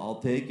 I'll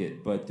take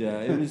it. But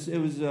it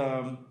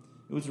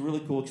was a really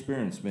cool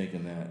experience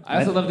making that. I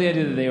also love the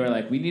idea that they were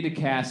like, we need to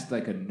cast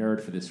like a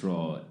nerd for this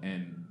role,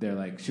 and they're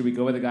like, should we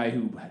go with a guy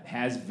who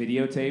has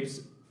videotapes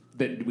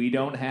that we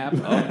don't have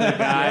of the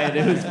guy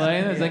who's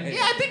playing? It's like,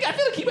 I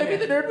feel like he might be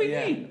the nerd we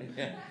need.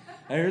 Yeah.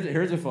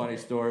 Here's a funny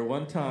story.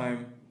 One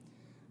time,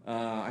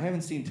 I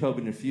haven't seen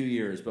Toby in a few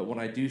years, but when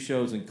I do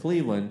shows in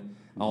Cleveland,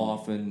 I'll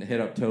often hit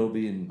up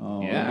Toby and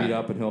meet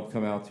up, and he'll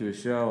come out to a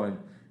show. And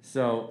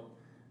so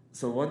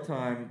one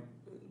time,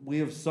 we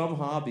have some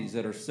hobbies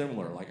that are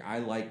similar. Like I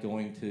like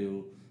going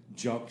to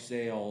junk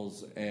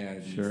sales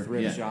and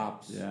thrift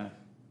shops. Yeah.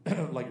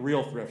 Like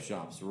real thrift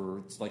shops where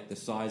it's like the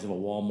size of a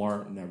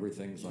Walmart and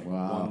everything's like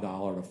 $1 to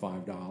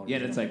 $5. Yeah,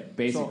 and it's like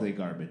basically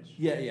garbage.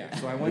 Yeah.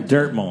 So I went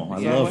Dirt Mall. I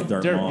love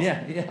Dirt Mall.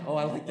 Yeah. Oh,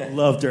 I like that. I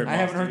love Dirt Mall. I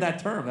haven't heard that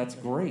term. That's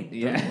great.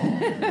 Yeah. Dirt Mall.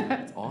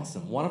 That's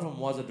awesome. One of them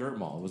was a Dirt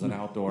Mall. It was an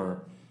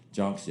outdoor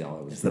junk sale.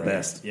 It was It's great. the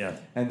best. Yeah.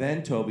 And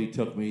then Toby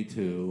took me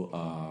to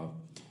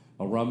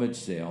a rummage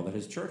sale that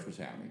his church was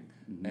having.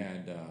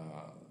 And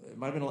it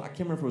might have been, I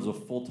can't remember if it was a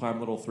full-time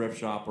little thrift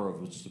shop or if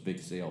it was just a big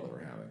sale they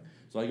were having.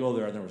 So I go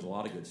there, and there was a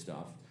lot of good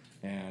stuff.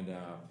 And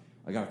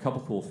I got a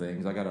couple cool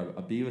things. I got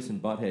a Beavis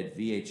and Butthead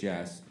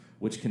VHS,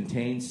 which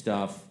contained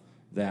stuff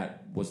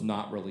that was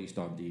not released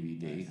on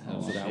DVD.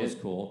 So that was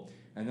cool.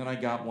 And then I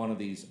got one of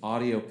these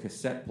audio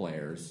cassette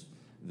players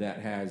that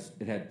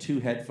had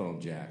 2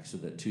 headphone jacks so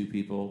that 2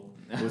 people...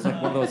 It was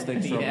like one of those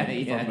things from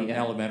an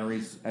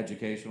elementary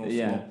educational school.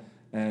 Yeah.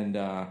 And...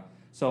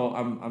 so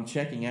I'm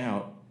checking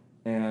out,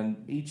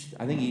 and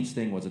I think each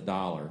thing was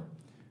 $1,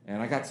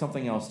 and I got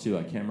something else too.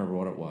 I can't remember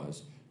what it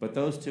was, but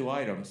those 2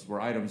 items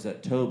were items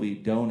that Toby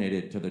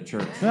donated to the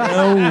church.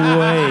 No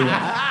way!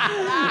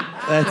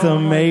 That's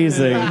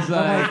amazing. It's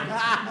like,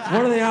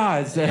 What are the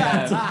odds?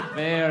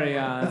 very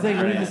on. It's like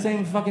we have the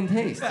same fucking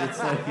taste. It's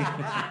like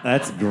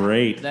That's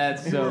great.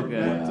 That's so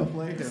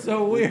good.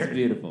 so weird. It's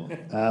beautiful.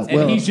 well-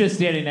 and he's just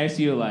standing next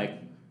to you like,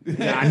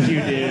 got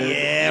you, dude.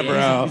 Yeah,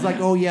 bro. He's like,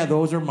 oh yeah,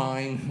 those are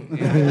mine. I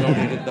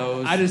donated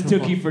those. I just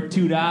took you for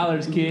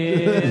 $2,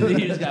 kid.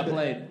 You just got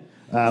played.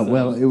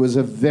 Well, it was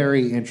a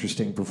very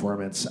interesting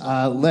performance.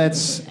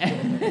 Let's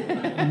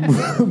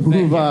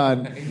move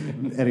on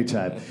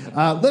anytime.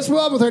 Let's move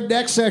on with our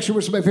next section,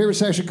 which is my favorite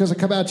section because I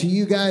come out to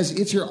you guys.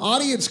 It's your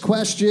audience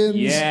questions.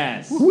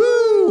 Yes.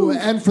 Woo!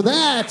 And for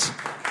that,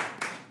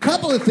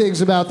 couple of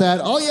things about that.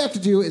 All you have to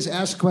do is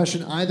ask a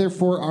question either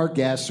for our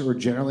guests or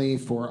generally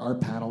for our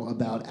panel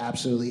about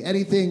absolutely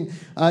anything.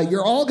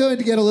 You're all going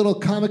to get a little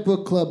Comic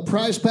Book Club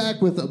prize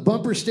pack with a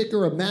bumper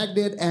sticker, a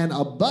magnet, and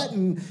a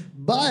button.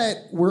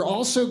 But we're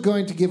also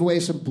going to give away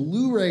some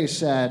Blu-ray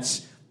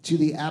sets to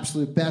the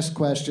absolute best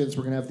questions.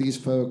 We're going to have these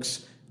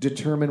folks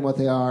determine what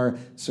they are.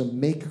 So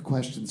make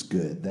questions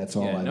good. That's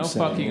all I'm no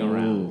saying. fucking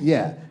around.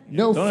 Yeah,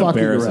 no Don't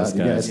fucking embarrass around, us,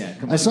 you guys. guys. Yeah,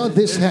 come I on. saw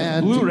this There's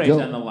hand. Blu-rays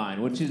go- on the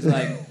line, which is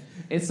like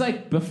it's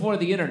like before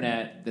the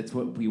internet. That's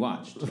what we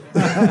watched.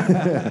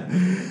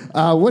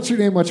 What's your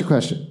name? What's your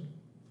question?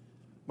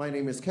 My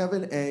name is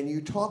Kevin, and you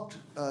talked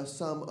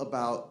some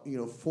about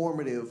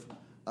formative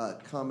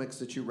comics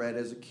that you read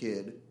as a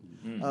kid.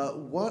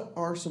 What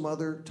are some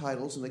other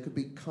titles, and they could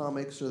be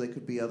comics or they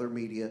could be other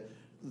media,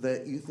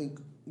 that you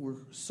think were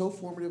so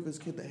formative as a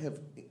kid that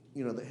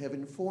have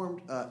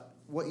informed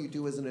what you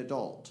do as an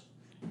adult?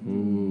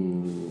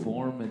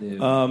 Formative.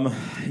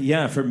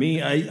 Yeah, for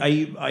me,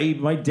 I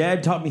my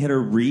dad taught me how to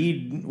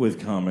read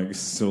with comics.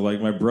 So like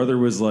my brother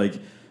was like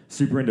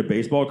super into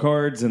baseball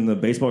cards, and the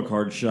baseball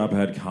card shop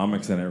had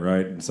comics in it,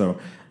 right? And so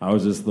I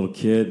was this little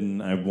kid,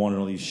 and I wanted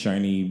all these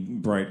shiny,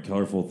 bright,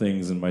 colorful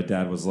things, and my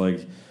dad was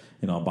like,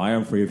 I'll buy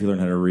them for you if you learn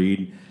how to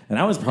read. And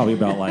I was probably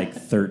about like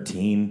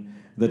 13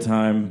 at the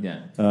time.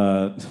 Yeah.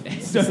 That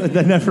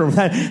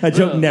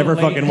joke never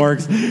fucking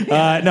works. No,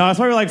 I was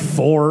probably like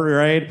 4,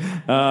 right?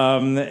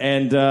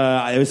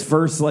 It was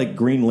first like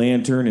Green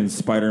Lantern and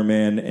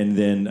Spider-Man, and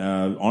then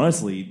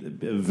honestly,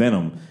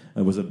 Venom.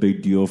 It was a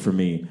big deal for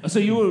me. So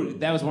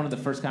that was one of the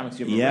first comics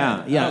you ever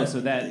read? Yeah.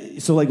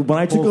 So like when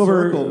I took Full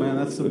over, circle, man.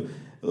 That's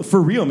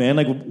for real, man.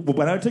 Like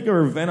when I took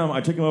over Venom,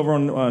 I took him over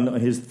on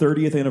his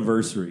 30th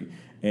anniversary,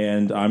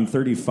 and I'm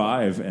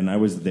 35, and I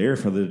was there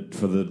for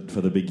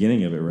the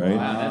beginning of it, right?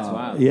 Wow, that's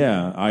wild.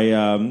 Yeah,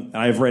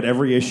 I've read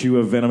every issue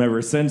of Venom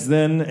ever since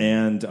then,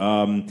 and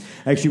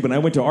actually, when I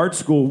went to art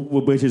school,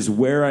 which is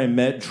where I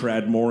met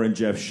Trad Moore and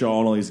Jeff Shaw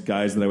and all these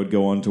guys that I would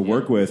go on to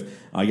work with,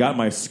 I got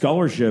my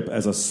scholarship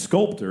as a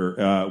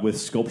sculptor with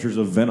sculptures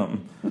of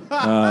Venom that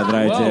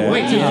I did.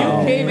 Wait, so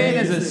you came in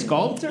as a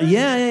sculptor?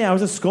 Yeah. I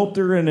was a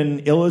sculptor and an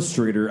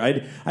illustrator.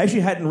 I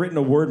actually hadn't written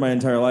a word my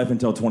entire life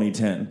until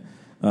 2010.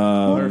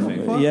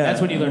 Perfect. Yeah,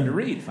 that's when you learned to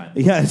read.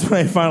 Finally. Yeah, that's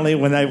when I finally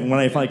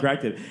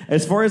cracked it.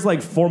 As far as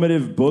like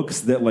formative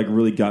books that like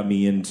really got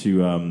me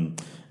into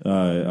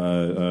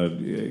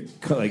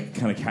like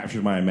kind of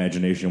captured my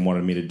imagination and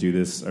wanted me to do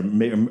this, or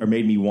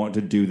made me want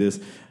to do this.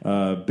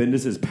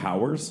 Bendis's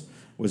Powers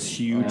was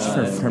huge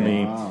for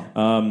me.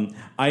 Wow.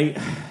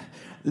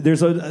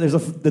 There's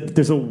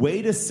a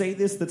way to say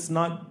this that's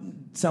not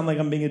sound like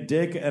I'm being a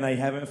dick, and I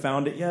haven't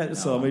found it yet.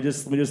 So let me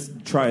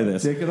just try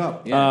this. Take it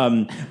up.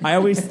 Yeah. I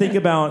always think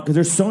about, because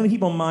there's so many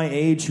people my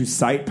age who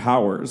cite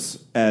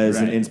Powers as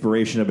an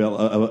inspiration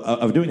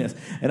of doing this,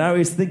 and I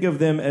always think of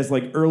them as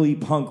like early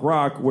punk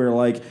rock, where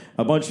like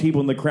a bunch of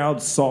people in the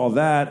crowd saw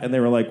that and they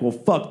were like, well,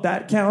 fuck,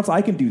 that counts.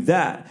 I can do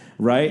that.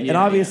 Right? And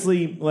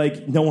obviously,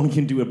 like, no one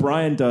can do what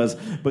Brian does,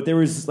 but there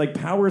was, like,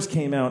 Powers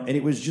came out, and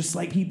it was just,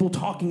 like, people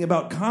talking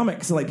about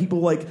comics, and, like,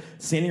 people, like,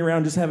 standing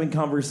around just having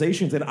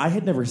conversations, and I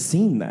had never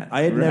seen that.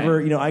 I had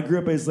never, I grew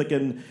up as, like,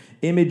 an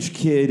Image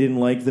kid in,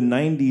 like, the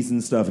 90s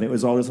and stuff, and it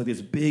was all just, like,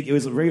 this big, it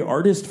was very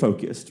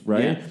artist-focused,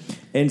 right? Yeah.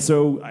 And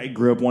so I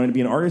grew up wanting to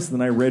be an artist, and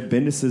then I read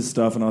Bendis's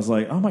stuff, and I was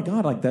like, oh, my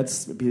God, like,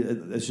 it's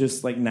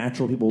just, like,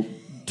 natural people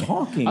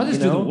talking. I'll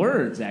just do the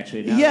words,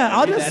 actually.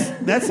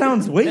 That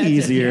sounds way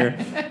easier.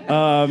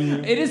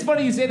 It is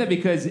funny you say that,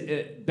 because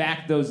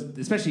back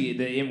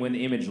especially when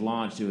the Image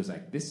launched, it was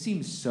like, this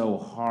seems so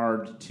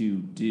hard to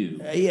do.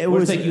 It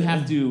was like you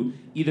have to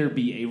either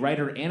be a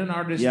writer and an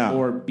artist,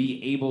 or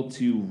be able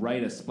to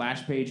write a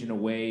splash page in a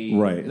way,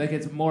 like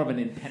it's more of an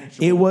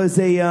impenetrable. It was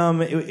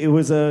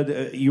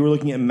you were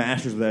looking at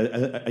masters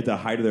at the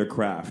height of their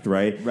craft,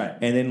 right? Right.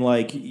 And then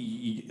like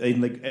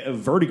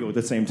Vertigo at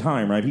the same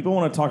time, right? People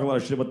want to talk a lot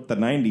of shit about the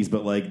 90s,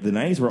 but like the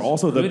 90s were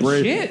also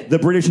the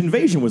British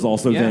invasion was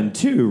also then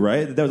too,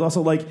 right? There was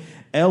also like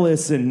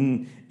Ellis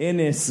and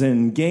Ennis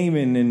and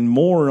Gaiman and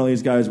Moore and all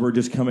these guys were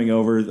just coming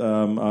over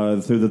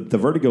through the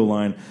Vertigo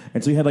line.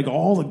 And so you had like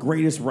all the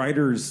greatest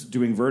writers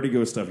doing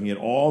Vertigo stuff, and you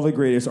had all the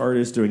greatest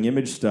artists doing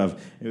Image stuff.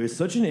 It was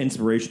such an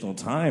inspirational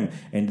time.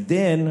 And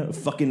then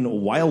fucking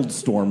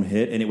Wildstorm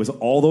hit, and it was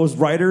all those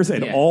writers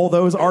and all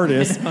those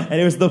artists, and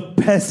it was the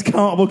best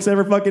comic books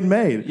ever fucking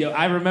made. Yo,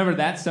 I remember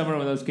that summer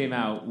when those came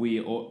out,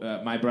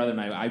 my brother and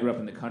I grew up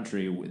in the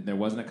country. There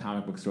wasn't a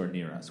comic book store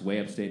near us, way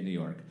upstate New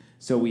York.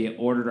 So we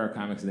ordered our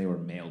comics, and they were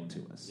mailed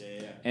to us.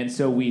 And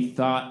so we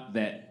thought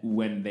that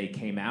when they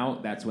came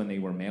out, that's when they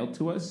were mailed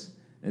to us.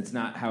 It's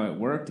not how it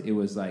worked. It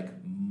was like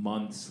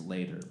months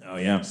later. Oh,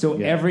 yeah. So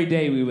every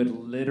day we would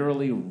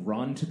literally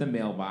run to the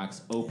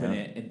mailbox, open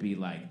it, and be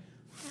like,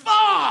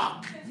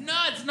 fuck! No,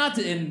 it's not.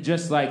 And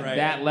just like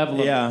that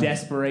level of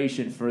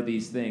desperation for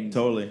these things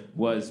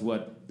was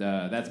what,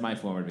 that's my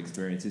formative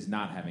experience, is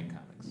not having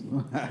comics.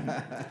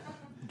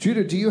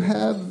 Judah, do you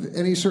have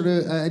any sort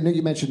of... I know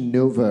you mentioned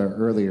Nova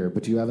earlier,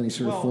 but do you have any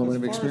sort of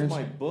formative experience? As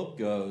far as my book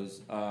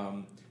goes,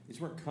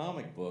 these weren't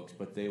comic books,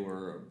 but they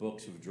were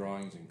books of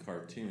drawings and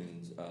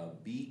cartoons.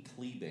 B.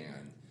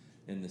 Kleban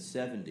in the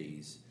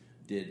 70s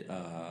did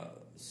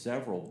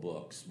several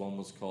books. One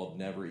was called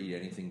Never Eat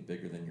Anything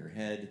Bigger Than Your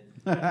Head,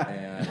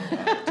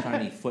 and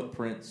Tiny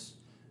Footprints.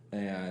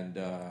 and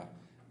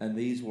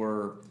these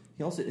were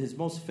his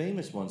most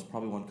famous one's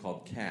probably one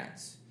called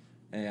Cats,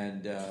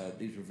 and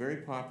these were very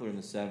popular in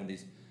the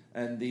 70s.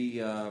 And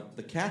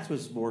the Cats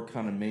was more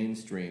kind of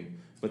mainstream,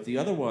 but the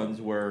other ones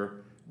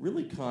were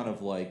really kind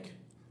of like,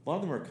 a lot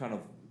of them are kind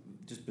of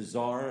just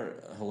bizarre,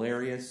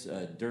 hilarious,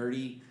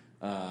 dirty,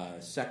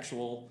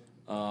 sexual,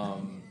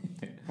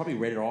 probably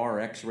rated R or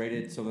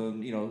X-rated. So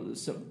then,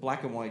 some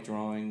black and white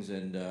drawings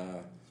and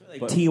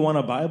like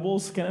Tijuana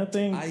Bibles kind of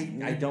thing.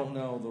 I don't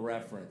know the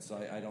reference.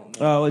 I don't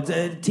know. Oh, it's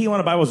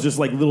Tijuana Bibles, just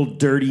like little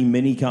dirty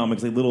mini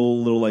comics, like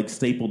little like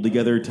stapled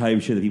together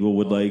type shit that people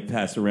would like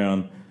pass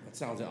around.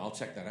 I'll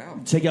check that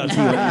out. Check out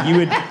Tijuana. You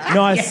would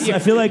I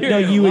feel like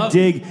you would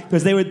dig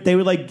because they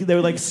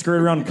would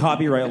skirt around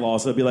copyright law,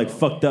 so it'd be like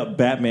fucked up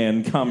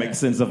Batman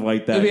comics and stuff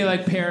like that. It'd be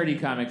like parody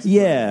comics.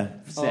 Yeah.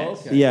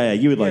 Okay. Yeah,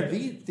 you would like.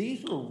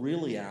 These were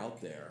really out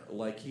there.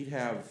 Like he'd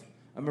have.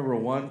 I remember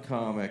one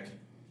comic.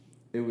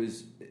 It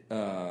was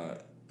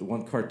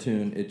one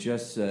cartoon. It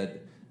just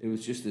said it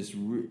was just this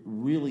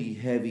really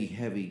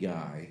heavy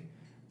guy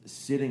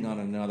sitting on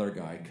another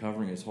guy,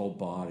 covering his whole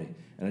body,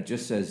 and it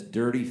just says,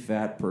 "Dirty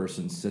fat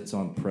person sits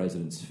on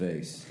president's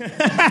face."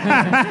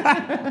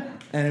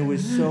 And it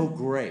was so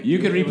great. You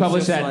could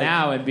republish that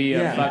now and be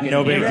a fucking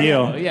no big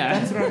deal. Yeah,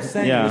 that's what I'm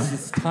saying. Yeah. It was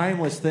this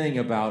timeless thing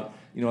about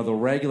the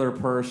regular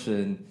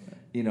person,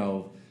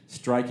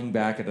 striking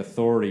back at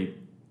authority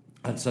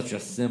on such a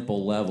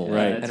simple level,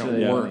 right? And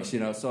really it works,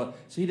 So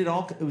he did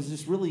all. It was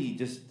just really.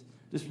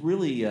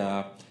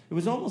 It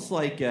was almost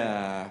like.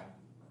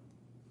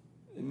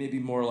 Maybe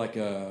more like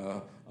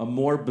a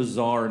more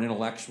bizarre and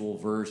intellectual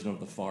version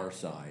of the Far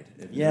Side.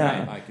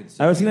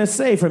 I was going to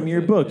say, from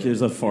your book,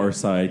 there's a Far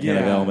Side kind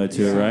of element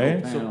to it,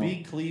 right? So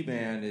B.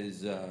 Kleban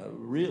is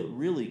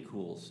really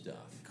cool stuff.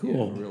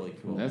 Cool. Yeah, really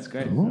cool. That's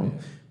great. Cool.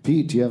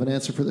 Pete, do you have an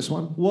answer for this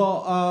one?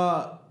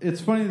 Well,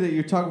 it's funny that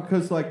you're talking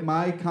because like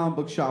my comic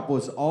book shop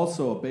was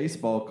also a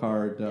baseball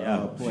card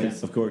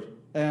place. Of course.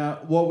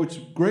 What was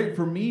great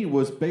for me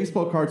was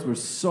baseball cards were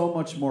so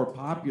much more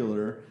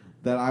popular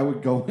that I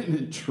would go in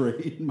and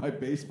trade my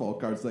baseball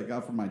cards that I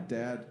got from my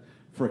dad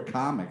for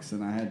comics,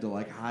 and I had to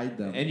like hide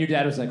them. And your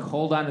dad was like,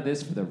 "Hold on to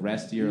this for the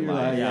rest of your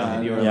life."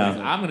 And you were like,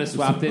 "I'm going to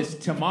swap this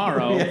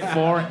tomorrow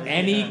for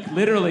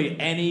literally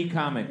any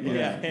comic book."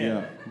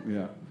 Yeah.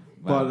 Wow.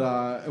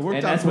 But it worked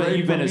and out that's when great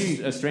you've for been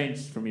me.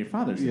 estranged from your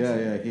father.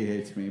 Yeah, he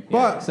hates me. Yeah.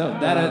 But So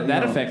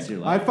that affects your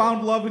life. I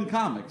found love in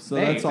comics, so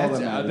that's all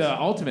that matters.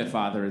 The ultimate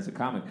father is a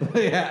comic book.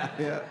 yeah.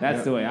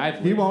 That's the way I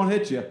play. He won't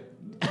hit you.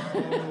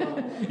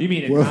 You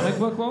mean a comic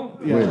book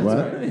won't? Wait,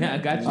 what? Yeah, I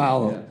got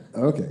you.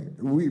 Okay.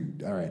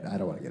 All right. I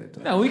don't want to get into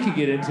it. No, we could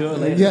get into it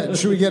later. Yeah,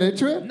 should we get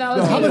into it? No,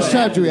 let's How get much into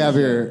it. time do we have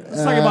here?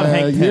 Let's talk about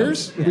Hank Pym.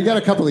 Years? We got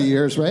a couple of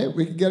years, right?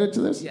 We can get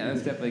into this? Yeah,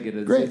 let's definitely get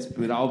into Great. this.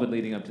 We'd all been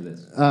leading up to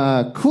this.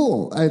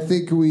 Cool. I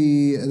think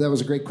that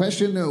was a great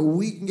question.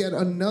 We can get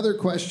another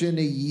question.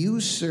 You,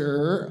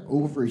 sir,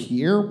 over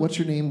here. What's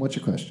your name? What's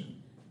your question?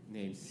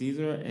 Name's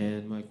Caesar,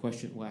 and my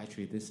question, well,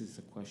 actually, this is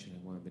a question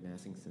I've been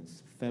asking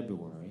since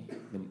February,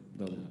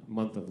 the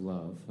month of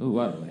love. Ooh,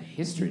 what a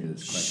history to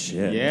this question.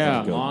 Shit.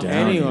 Yeah, go long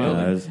down, anyway.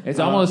 guys. It's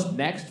almost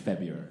next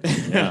February.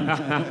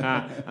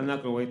 I'm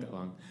not going to wait that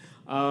long.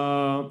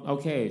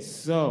 Okay,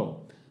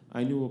 so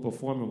I knew a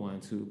performer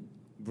once who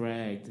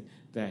bragged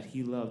that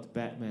he loved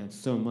Batman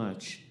so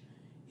much,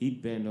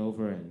 he'd bend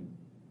over and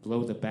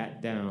blow the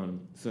bat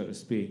down, so to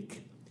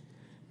speak.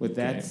 With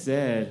that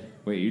said...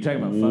 Wait, you're talking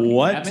about fucking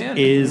What Batman?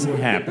 is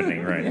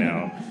happening right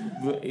now?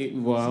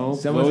 Well,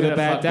 Someone's blow the gonna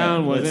bat fuck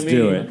down that. wasn't Let's me.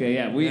 do it. Okay,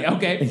 yeah,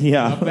 okay.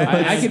 Yeah.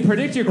 I can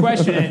predict your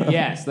question, and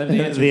yes. The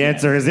answer, The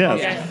answer is yes.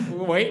 Yeah,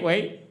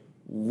 wait.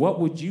 What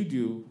would you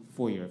do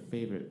for your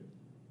favorite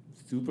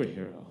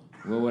superhero?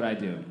 What would I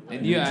do?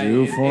 And for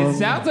it him?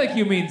 sounds like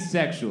you mean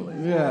sexually.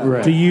 Yeah.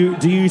 Right. Do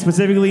you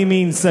specifically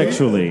mean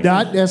sexually?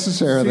 Not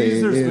necessarily.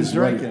 Caesar's been is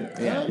what- drinking.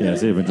 Yeah.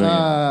 Yes, you've been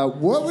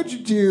drinking. What would you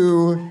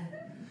do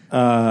for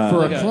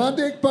Like a a-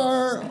 Klondike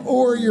bar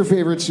or your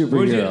favorite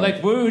superhero?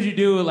 What would you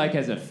do, like,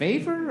 as a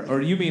favor?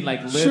 Or you mean,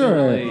 like,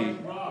 literally...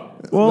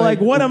 Well, like,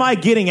 what am I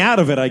getting out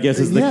of it, I guess,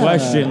 is the Yeah.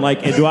 question.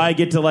 Like, do I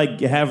get to,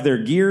 like, have their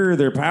gear or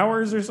their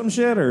powers or some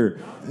shit? Or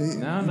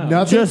No.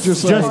 Nothing.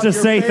 Just like, to Your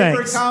say favorite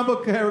thanks. comic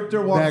book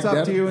character walks Back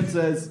up to then? you and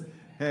says,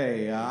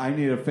 "Hey, I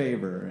need a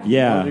favor." And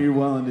Yeah. What are you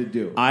willing to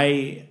do?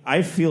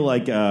 I feel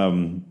like...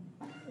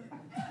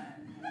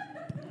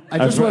 I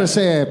just want to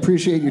say I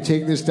appreciate you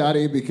taking this,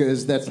 Dottie,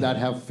 because that's not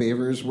how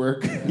favors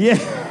work. Yeah.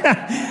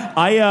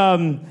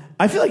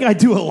 I feel like I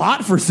do a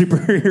lot for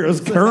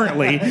superheroes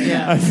currently.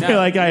 Yeah, I feel no,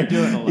 like you're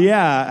doing a lot.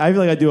 Yeah, I feel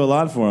like I do a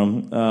lot for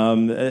them.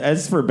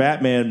 As for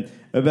Batman,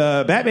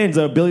 Batman's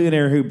a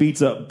billionaire who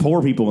beats up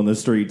poor people in the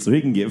street so he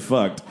can get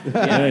fucked. And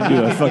I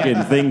do a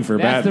fucking thing for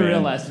That's Batman. the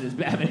real lesson, is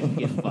Batman can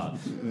get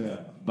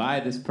fucked by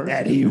this person.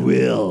 That he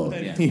will.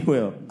 Yeah. He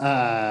will.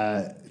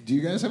 Do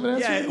you guys have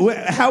an answer?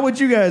 Yeah. How would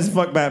you guys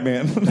fuck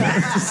Batman?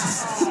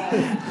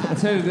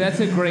 That's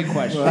a great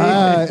question.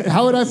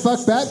 How would I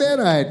fuck Batman?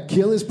 I'd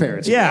kill his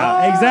parents.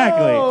 Yeah,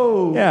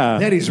 exactly. Yeah.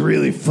 Then he's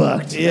really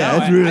fucked. Yeah,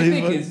 No, it's really I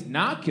think fun. it's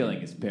not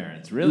killing his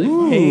parents. Really.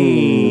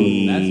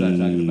 Hey. That's what I'm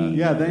talking about.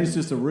 Yeah, then he's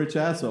just a rich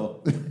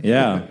asshole.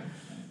 Yeah.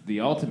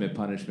 The ultimate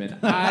punishment.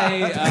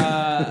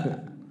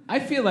 I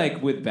feel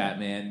like with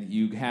Batman,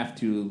 you have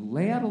to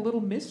lay out a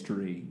little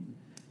mystery.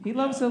 He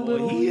loves a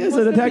little. he is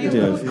wants a to be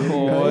detective. little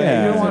coy.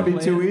 Yeah. You don't want to be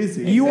too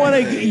easy. You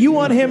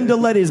want him to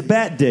let his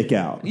bat dick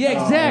out.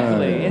 Yeah,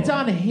 exactly. It's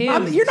on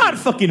him. You're not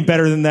fucking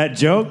better than that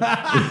joke.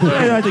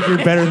 I don't think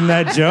you're better than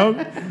that joke.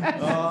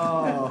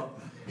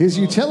 His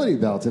utility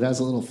belt, it has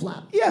a little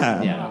flap.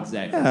 Yeah. Yeah,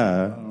 exactly.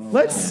 Yeah.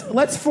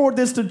 Let's forward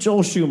this to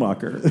Joel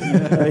Schumacher.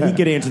 He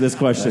could answer this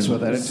question. That's what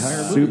that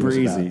entire movie super was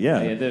easy.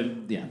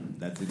 about. Yeah.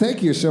 That's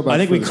Thank you so much. I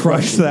think for we this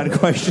crushed question. that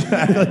question.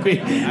 I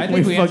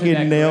think we answered fucking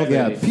that nailed it.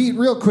 Yeah, correctly. Pete,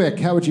 real quick,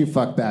 how would you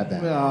fuck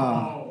Batman?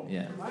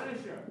 Yeah.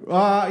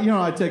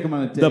 I take him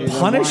on a date. The I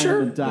Punisher?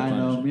 wine him and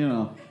dine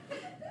him,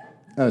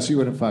 Oh, so you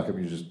wouldn't fuck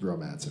him, you just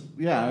romance him.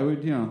 Yeah, I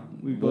would,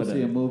 we'd go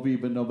see a movie,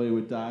 but nobody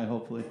would die,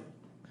 hopefully.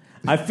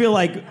 I feel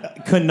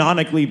like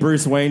canonically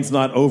Bruce Wayne's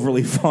not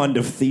overly fond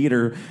of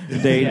theater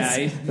dates. Yeah,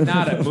 he's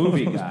not a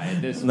movie guy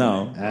at this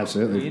No. point.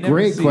 Absolutely. You never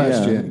Great see-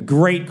 question.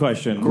 Great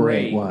question.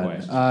 Great Great one.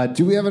 question.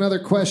 Do we have another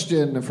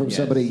question from Yes.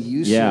 somebody?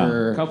 You, Yeah.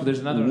 sir. There's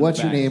another one in What's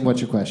the your back. name?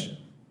 What's your question?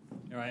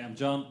 All right, I'm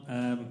John.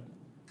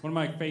 One of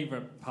my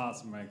favorite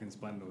parts of American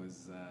Splendor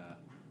was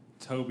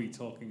Toby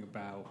talking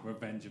about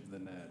Revenge of the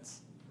Nerds.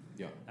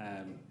 Yeah.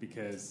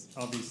 Because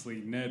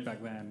obviously, nerd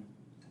back then,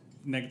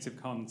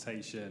 negative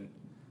connotation,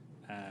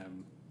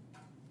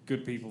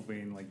 good people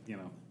being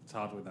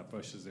tarred with that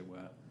bush, as it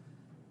were.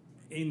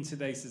 In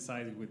today's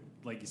society, with,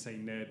 like you say,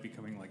 nerd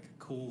becoming like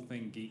a cool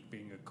thing, geek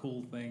being a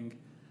cool thing,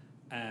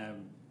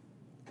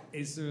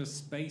 is there a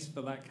space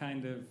for that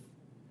kind of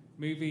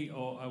movie,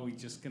 or are we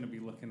just going to be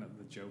looking at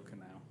the Joker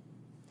now?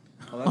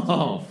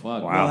 Oh,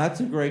 fuck. Well, that's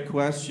a great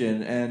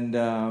question, and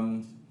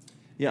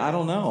I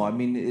don't know. I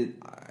mean,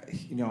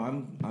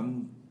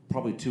 I'm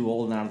probably too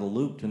old and out of the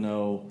loop to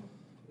know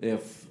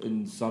if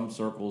in some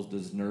circles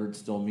does nerd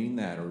still mean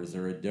that, or is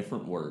there a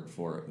different word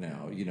for it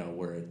now?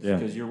 Where it's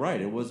because you're right.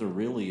 It was a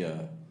really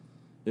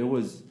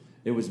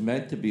it was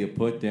meant to be a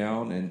put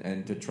down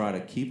and to try to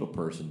keep a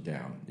person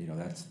down.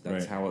 That's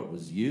Right. how it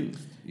was used.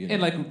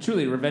 And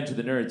truly, Revenge of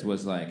the Nerds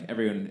was like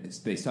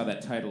they saw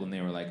that title and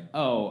they were like,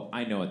 "Oh,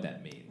 I know what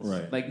that means."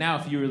 Right. Like now,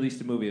 if you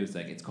released a movie, it was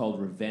like it's called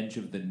Revenge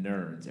of the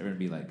Nerds. Everyone would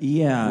be like,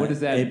 Yeah, what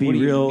does that? It'd be what do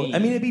you real. mean? I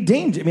mean, it'd be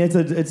dangerous. I mean,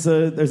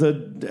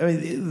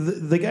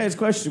 the guy's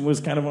question was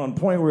kind of on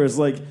point, where it's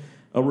like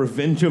a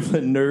Revenge of the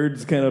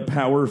Nerds kind of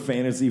power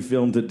fantasy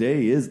film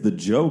today is the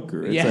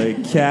Joker. It's a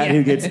cat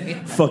who gets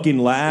fucking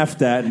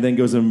laughed at and then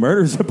goes and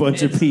murders a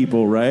bunch of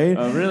people, right?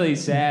 A really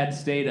sad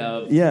state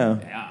of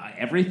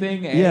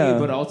everything,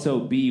 but also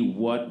B,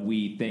 what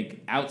we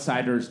think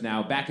outsiders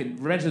now. Back in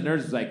Revenge of the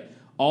Nerds was like,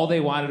 all they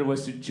wanted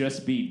was to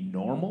just be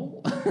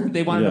normal.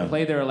 They wanted to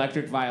play their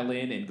electric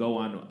violin and go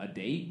on a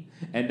date.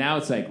 And now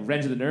it's like,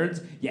 Revenge of the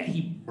Nerds,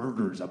 he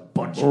murders a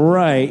bunch of people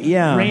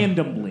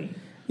randomly.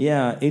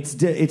 Yeah,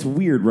 it's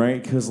weird,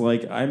 right? Because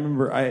I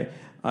remember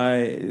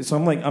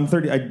I'm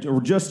 30. I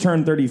just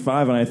turned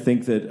 35, and I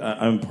think that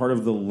I'm part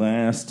of the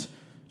last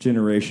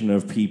generation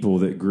of people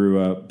that grew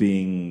up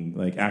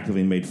being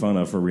actively made fun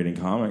of for reading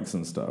comics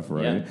and stuff,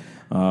 right?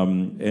 Yeah.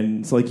 And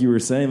it's like you were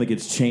saying,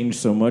 it's changed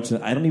so much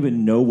that I don't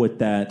even know what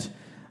that.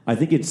 I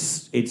think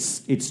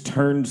it's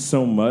turned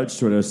so much.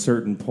 So at a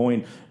certain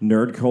point,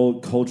 nerd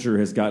culture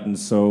has gotten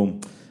so.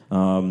 I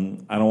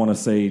don't want to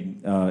say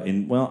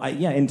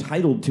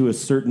entitled to a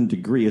certain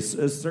degree, a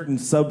certain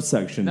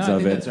subsections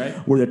of it, that's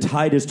right. where the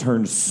tide has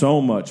turned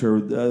so much, or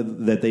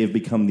that they have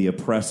become the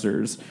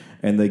oppressors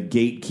and the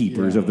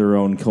gatekeepers of their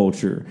own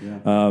culture.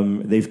 Yeah.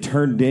 They've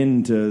turned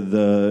into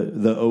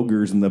the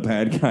ogres and the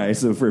bad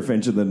guys of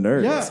Revenge of the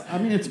Nerds. Yeah, I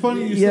mean, it's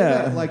funny you say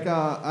that.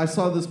 I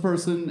saw this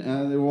person,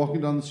 they were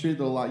walking down the street,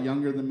 they're a lot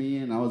younger than me,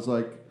 and I was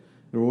like,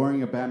 they were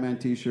wearing a Batman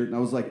t-shirt, and I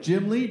was like,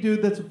 Jim Lee,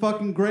 dude, that's a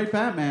fucking great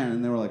Batman.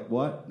 And they were like,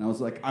 what? And I was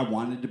like, I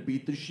wanted to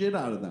beat the shit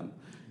out of them.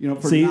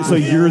 So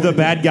you're the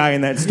bad guy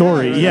in that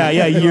story.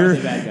 You're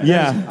the bad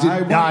guy. I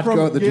not went go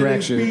from the getting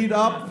direction. beat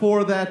up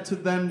for that to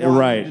then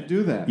wanting to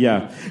do that.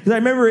 Yeah, because I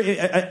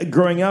remember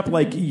growing up,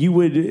 you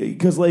would,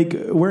 because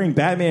wearing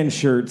Batman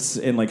shirts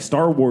and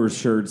Star Wars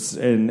shirts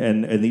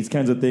and these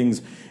kinds of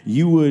things,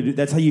 you would.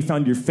 That's how you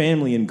found your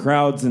family in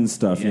crowds and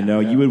stuff.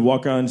 You would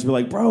walk on and be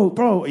like,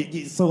 bro,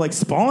 so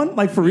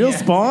Spawn, for real,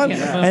 Spawn, and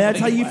that's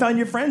how you found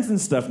your friends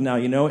and stuff. Now,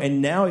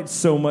 and now it's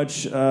so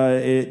much.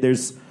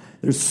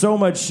 there's so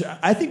much.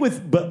 I think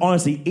but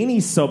honestly, any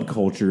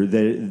subculture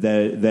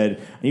that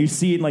you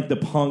see in like the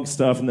punk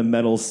stuff and the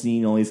metal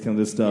scene, all these kinds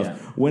of stuff. Yeah.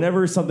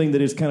 Whenever something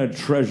that is kind of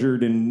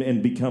treasured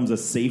and becomes a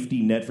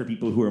safety net for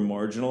people who are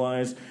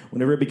marginalized,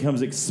 whenever it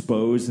becomes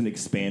exposed and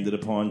expanded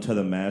upon to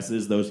the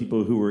masses, those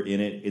people who were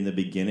in it in the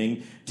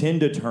beginning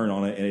tend to turn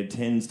on it, and it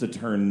tends to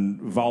turn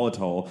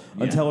volatile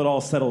until it all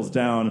settles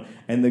down.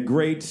 And the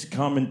great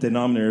common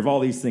denominator of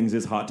all these things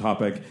is Hot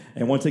Topic.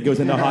 And once it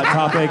goes into Hot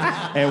Topic,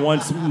 and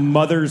once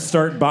mothers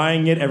start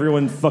buying it,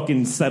 everyone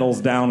fucking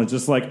settles down. It's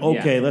just like,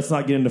 okay, let's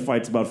not get into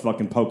fights about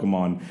fucking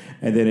Pokemon.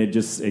 And then it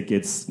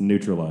gets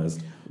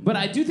neutralized. But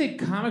I do think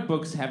comic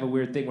books have a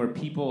weird thing where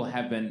people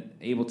have been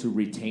able to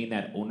retain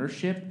that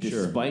ownership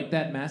despite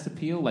that mass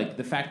appeal. Like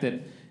the fact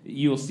that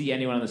you'll see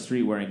anyone on the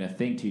street wearing a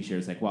Thing T-shirt.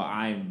 It's like, well,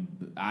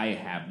 I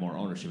have more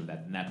ownership of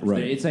that than that person.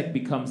 Right. It's like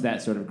becomes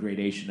that sort of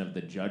gradation of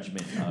the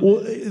judgment. Well,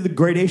 the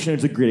gradation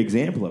is a great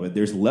example of it.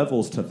 There's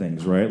levels to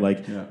things, right?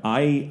 Like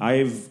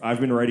I've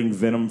been writing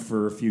Venom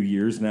for a few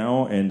years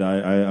now, and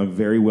I'm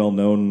very well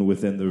known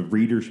within the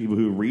readers, people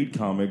who read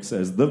comics,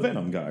 as the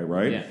Venom guy,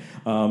 right? Yeah.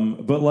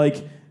 But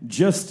like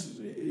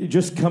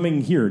just coming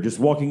here, just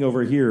walking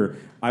over here,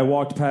 I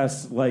walked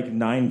past like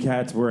 9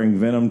 cats wearing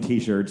Venom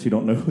T-shirts who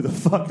don't know who the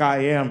fuck I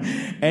am,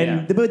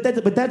 and but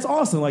that's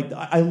awesome. Like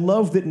I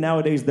love that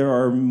nowadays there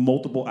are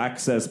multiple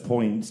access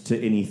points to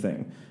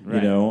anything, you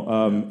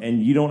know,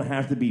 and you don't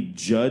have to be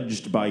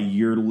judged by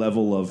your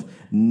level of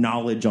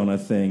knowledge on a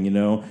thing, you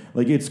know.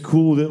 Like it's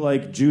cool that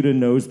like Judah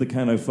knows the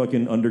kind of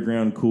fucking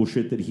underground cool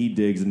shit that he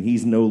digs, and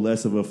he's no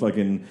less of a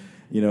fucking,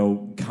 you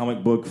know,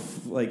 comic book,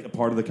 like a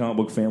part of the comic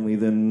book family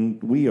than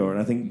we are.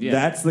 And I think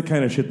that's the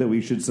kind of shit that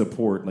we should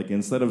support. Like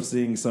instead of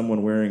seeing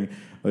someone wearing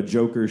a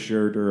Joker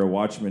shirt or a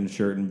Watchmen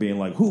shirt and being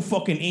like, who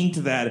fucking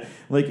inked that?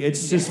 Like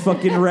it's just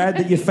fucking rad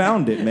that you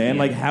found it, man.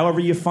 Like however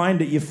you find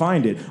it, you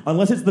find it.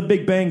 Unless it's the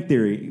Big Bang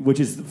Theory,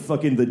 which is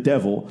fucking the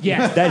devil.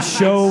 Yes. That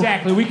show.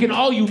 Exactly. We can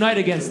all unite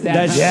against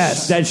that.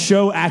 That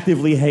show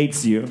actively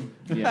hates you.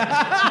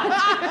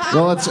 Yeah.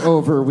 Well, it's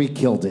over. We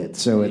killed it,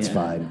 so it's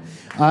fine.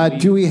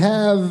 Do we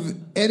have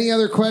any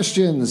other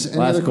questions?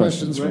 Any other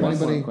questions from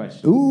anybody?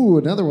 Ooh,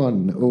 another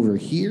one over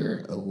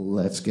here.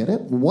 Let's get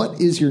it.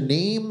 What is your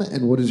name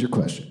and what is your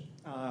question?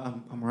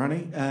 I'm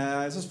Ronnie.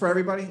 This is for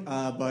everybody,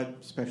 but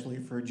especially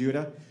for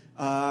Judah.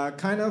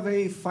 Kind of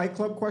a Fight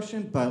Club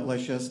question, but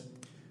let's just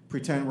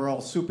pretend we're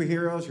all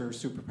superheroes or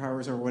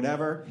superpowers or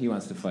whatever. He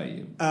wants to fight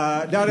you.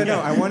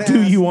 No. I want to.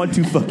 Do you want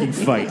to fucking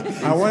fight?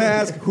 I want to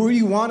ask, who do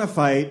you want to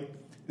fight?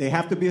 They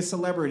have to be a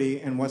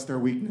celebrity, and what's their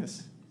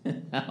weakness?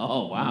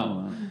 Oh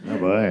wow! Oh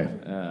boy!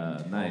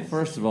 Nice. Well,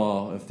 first of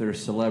all, if they're a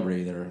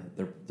celebrity,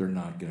 they're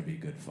not going to be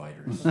good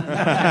fighters,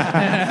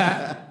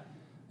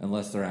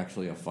 unless they're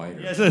actually a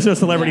fighter. Yes, it's a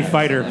celebrity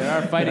fighter. There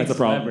are fighting That's a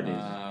problem.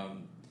 celebrities. I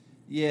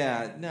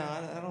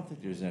don't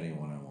think there's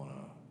anyone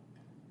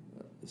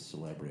a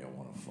celebrity I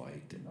want to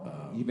fight.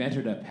 You've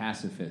entered a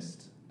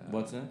pacifist.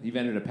 What's that? You've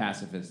entered a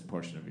pacifist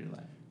portion of your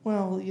life.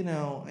 Well,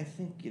 I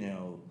think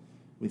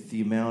with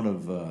the amount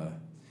of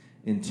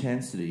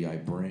intensity I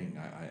bring,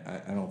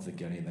 I don't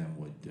think any of them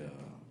would.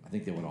 I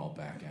think they would all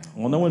back out.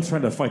 Well, no one's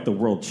trying to fight the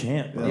world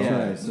champ. Bro.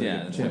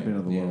 Champion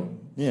of the world.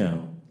 Yeah.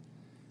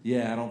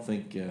 I don't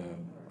think any of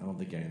them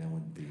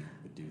would do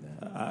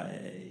that.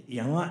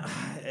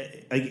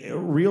 Like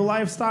real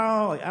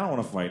lifestyle. Like I don't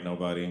want to fight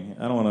nobody.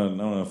 I don't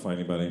want to fight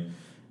anybody.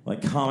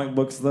 Like comic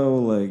books, though,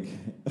 like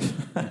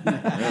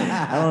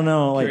I don't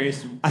know. Like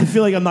Curious. I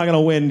feel like I'm not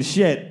gonna win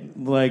shit.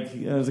 Like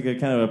I was like a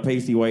kind of a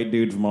pasty white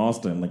dude from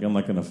Austin. Like I'm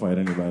not gonna fight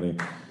anybody.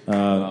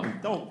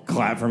 Don't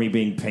clap for me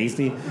being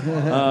pasty.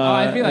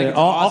 I feel like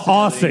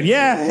Austin.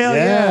 Yeah, hell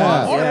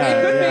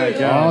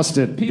yeah.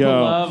 Austin. People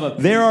love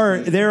a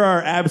There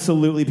are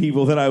absolutely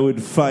people that I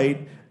would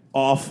fight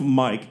off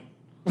mic.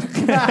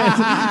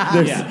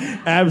 There's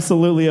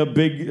absolutely a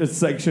big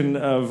section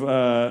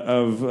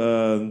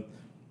of.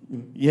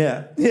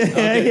 Yeah.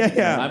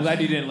 I'm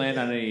glad you didn't land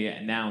on any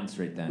nouns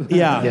right then.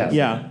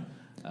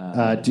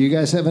 Yeah. Do you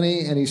guys have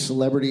any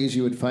celebrities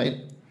you would fight?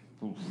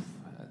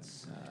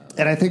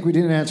 And I think we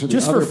didn't answer the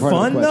just other for part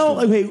fun of the though.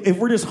 question. Like, if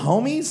we're just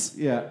homies,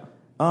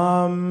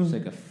 It's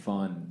like a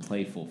fun,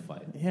 playful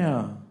fight.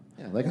 yeah.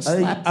 Like a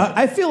slap fight.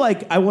 I feel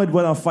like I would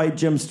want to fight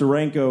Jim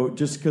Steranko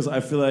just because I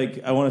feel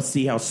like I want to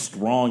see how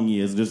strong he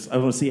is. Just I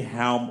want to see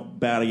how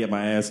bad I get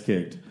my ass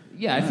kicked.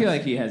 Yeah, I feel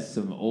like he has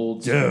some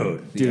old...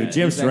 Dude, Yeah,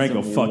 Jim he's got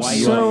Steranko some fucks white-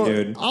 you up,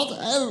 dude.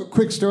 I have a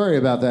quick story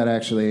about that,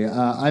 actually.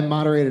 I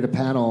moderated a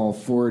panel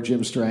for Jim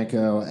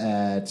Steranko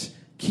at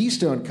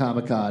Keystone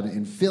Comic-Con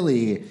in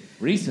Philly.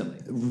 Recently.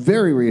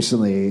 Very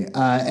recently.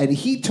 And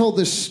he told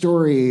this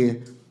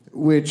story,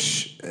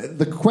 which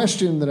the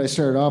question that I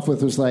started off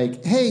with was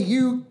like, hey,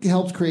 you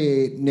helped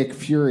create Nick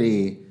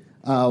Fury.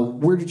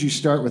 Where did you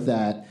start with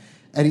that?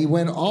 And he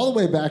went all the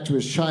way back to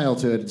his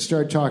childhood and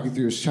started talking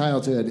through his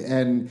childhood,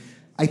 and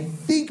I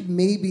think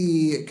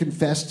maybe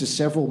confessed to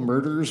several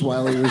murders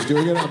while he was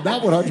doing it. I'm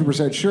not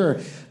 100% sure.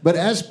 But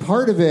as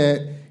part of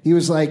it, he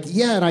was like,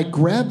 yeah, and I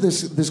grabbed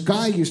this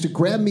guy used to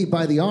grab me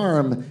by the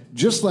arm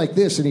just like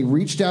this, and he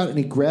reached out and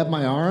he grabbed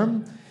my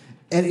arm.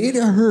 and it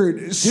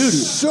hurt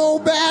so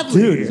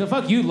badly. Dude. So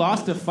fuck, you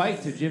lost a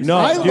fight to Jim. No,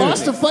 I dude.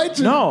 lost a fight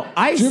to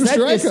I Jim said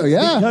this Steranko,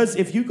 yeah. because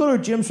if you go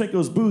to Jim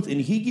Steranko's booth and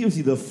he gives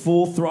you the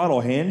full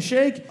throttle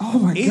handshake, Oh,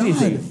 my it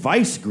is a God.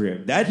 vice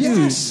grip. That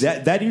Yes.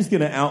 dude, that dude's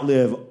gonna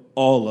outlive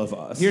all of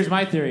us. Here's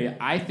my theory.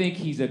 I think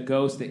he's a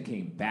ghost that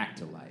came back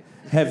to life.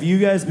 Have you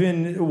guys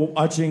been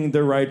watching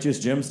The Righteous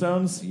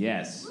Gemstones?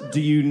 Yes.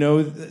 Do you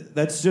know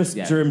that's just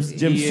Yeah. Jim He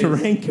is,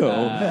 Steranko?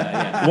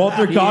 yeah.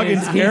 Walter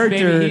Goggins'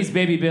 character. He's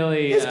Baby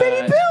Billy. It's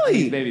Baby Billy.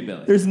 He's Baby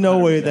Billy. There's no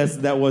way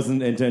 100%. that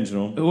wasn't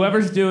intentional.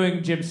 Whoever's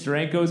doing Jim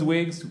Steranko's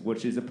wigs,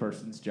 which is a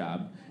person's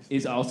job,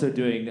 is also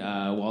doing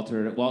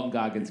Walton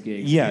Goggins'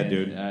 gigs. Yeah, in,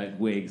 dude.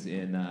 Wigs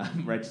in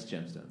Righteous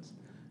Gemstones.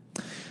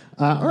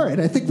 All right,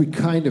 I think we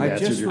kind of I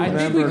answered just your I question.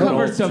 think we Remember an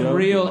covered old some joke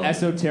real about-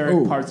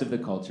 esoteric parts of the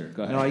culture.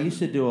 Go ahead. No, I used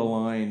to do a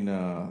line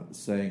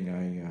saying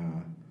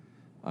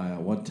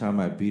one time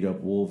I beat up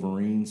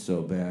Wolverine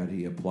so bad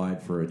he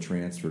applied for a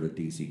transfer to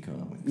DC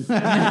Comics.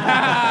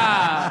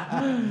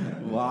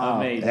 Wow.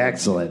 Amazing.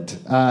 Excellent.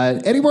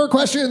 Any more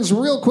questions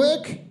real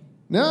quick?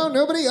 No,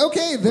 nobody?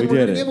 Okay, then We we're going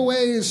did to it. give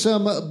away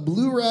some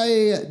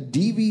Blu-ray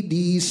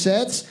DVD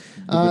sets.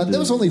 That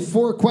was only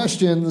 4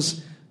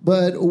 questions,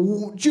 but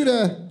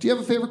Judah, do you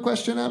have a favorite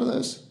question out of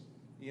those?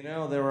 You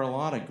know, there were a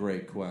lot of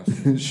great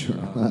questions. Sure,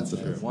 that's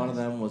true. One of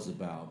them was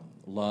about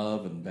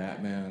love and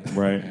Batman.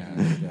 Right.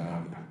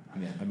 And,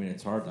 I mean,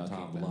 it's hard to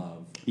top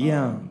love.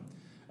 Yeah.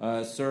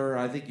 Sir,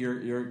 I think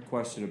your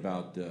question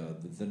about the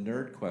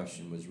nerd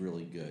question was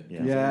really good.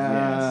 Yeah.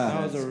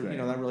 That was That's that great.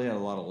 really had a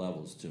lot of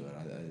levels to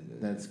it.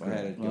 That's if I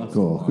had to go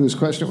Cool. along Whose with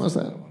question was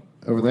that?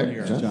 Over there?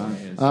 Here, John?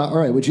 Yes. All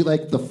right, would you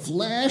like The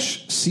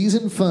Flash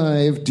Season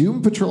 5,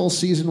 Doom Patrol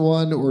Season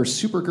 1, or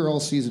Supergirl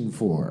Season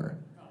 4?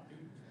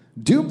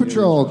 Doom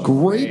Patrol,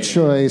 great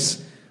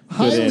choice.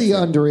 Highly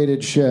answer.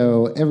 underrated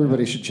show.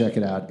 Everybody should check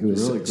it out. It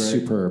was Really great.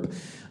 superb.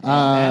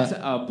 That's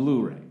a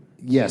Blu-ray.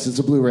 Yes, it's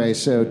a Blu-ray,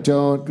 so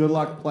don't. Good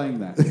luck playing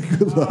that.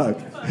 Good luck.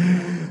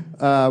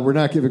 We're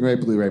not giving away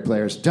Blu-ray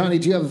players. Donnie,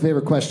 do you have a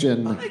favorite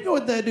question? I go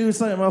with that dude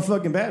saying about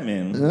fucking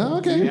Batman.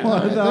 Okay, Yeah. well,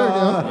 there we go.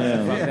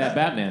 Yeah. Fuck that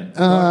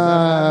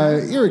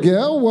Batman. Here we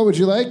go. What would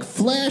you like,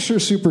 Flash or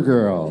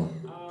Supergirl?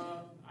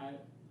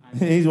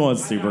 He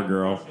wants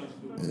Supergirl.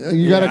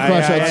 You got a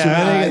crush on Supergirl.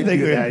 I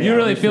think You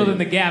really filled in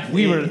the gap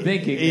we were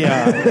thinking.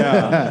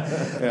 Yeah.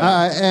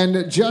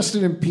 And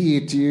Justin and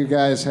Pete, do you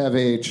guys have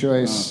a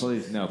choice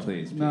Please. No,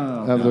 please.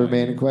 No. of the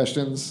remaining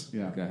questions?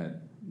 Yeah. Go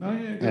ahead. No,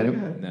 yeah, go Any-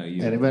 ahead. No,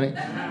 you. Anybody? You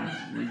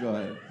go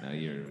ahead. No,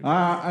 you're.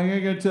 I'm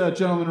going to get to a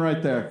gentleman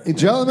right there.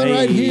 Gentlemen,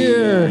 right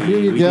here. Here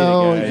you we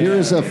go. did it, guys.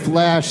 Here's a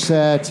Flash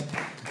set.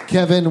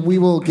 Kevin, we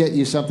will get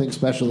you something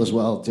special as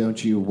well.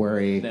 Don't you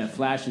worry. The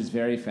Flash is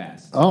very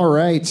fast. All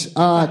right.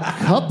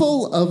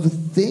 Couple of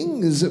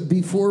things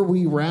before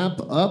we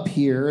wrap up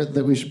here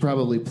that we should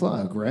probably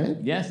plug, right?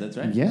 Yes, that's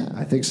right. Yeah,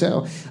 I think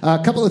so.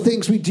 A couple of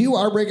things. We do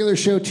our regular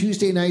show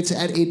Tuesday nights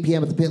at 8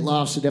 p.m. at the Pit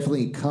Loft, so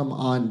definitely come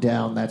on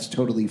down. That's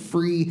totally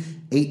free,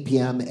 8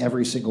 p.m.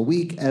 every single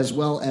week, as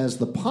well as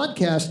the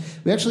podcast.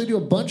 We actually do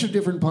a bunch of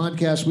different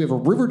podcasts. We have a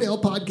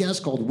Riverdale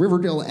podcast called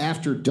Riverdale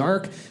After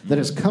Dark that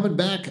is coming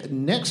back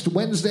next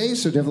Wednesday,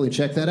 so definitely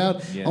check that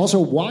out. Yes. Also,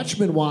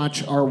 Watchmen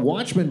Watch, our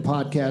Watchmen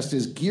podcast,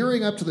 is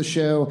gearing up to the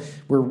show.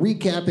 We're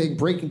recapping,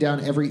 breaking down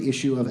every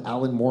issue of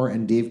Alan Moore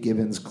and Dave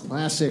Gibbons'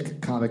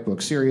 classic comic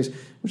book series,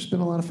 which has been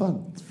a lot of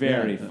fun. It's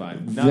very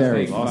fun.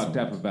 Very Nothing awesome. fucked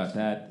up about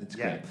that. It's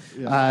great.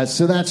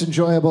 So that's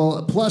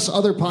enjoyable. Plus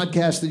other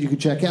podcasts that you can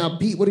check out.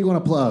 Pete, what do you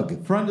want to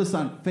plug? Friend us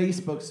on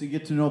Facebook so you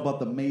get to know about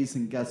the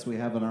amazing guests we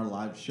have on our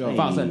live show.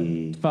 Follow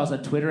us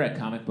on Twitter at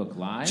Comic Book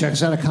Live. Check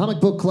us out at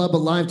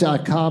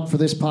comicbookclubalive.com for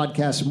this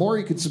podcast and more.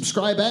 You can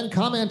subscribe and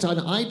comment on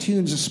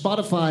iTunes,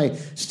 Spotify,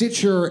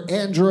 Stitcher,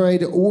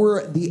 Android,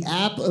 or the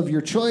app of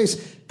your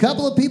choice.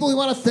 Couple of people we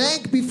want to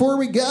thank before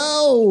we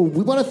go.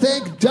 We want to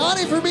thank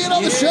Donnie for being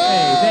on the show.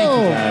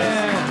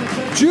 Thank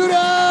you,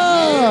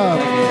 Judah!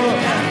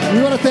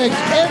 We want to thank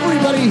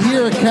everybody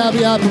here at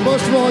Caveat, but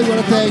most of all, we want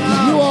to thank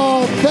you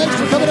all. Thanks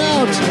for coming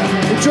out.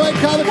 Enjoy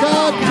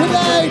Comic-Con. Good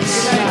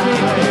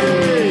night.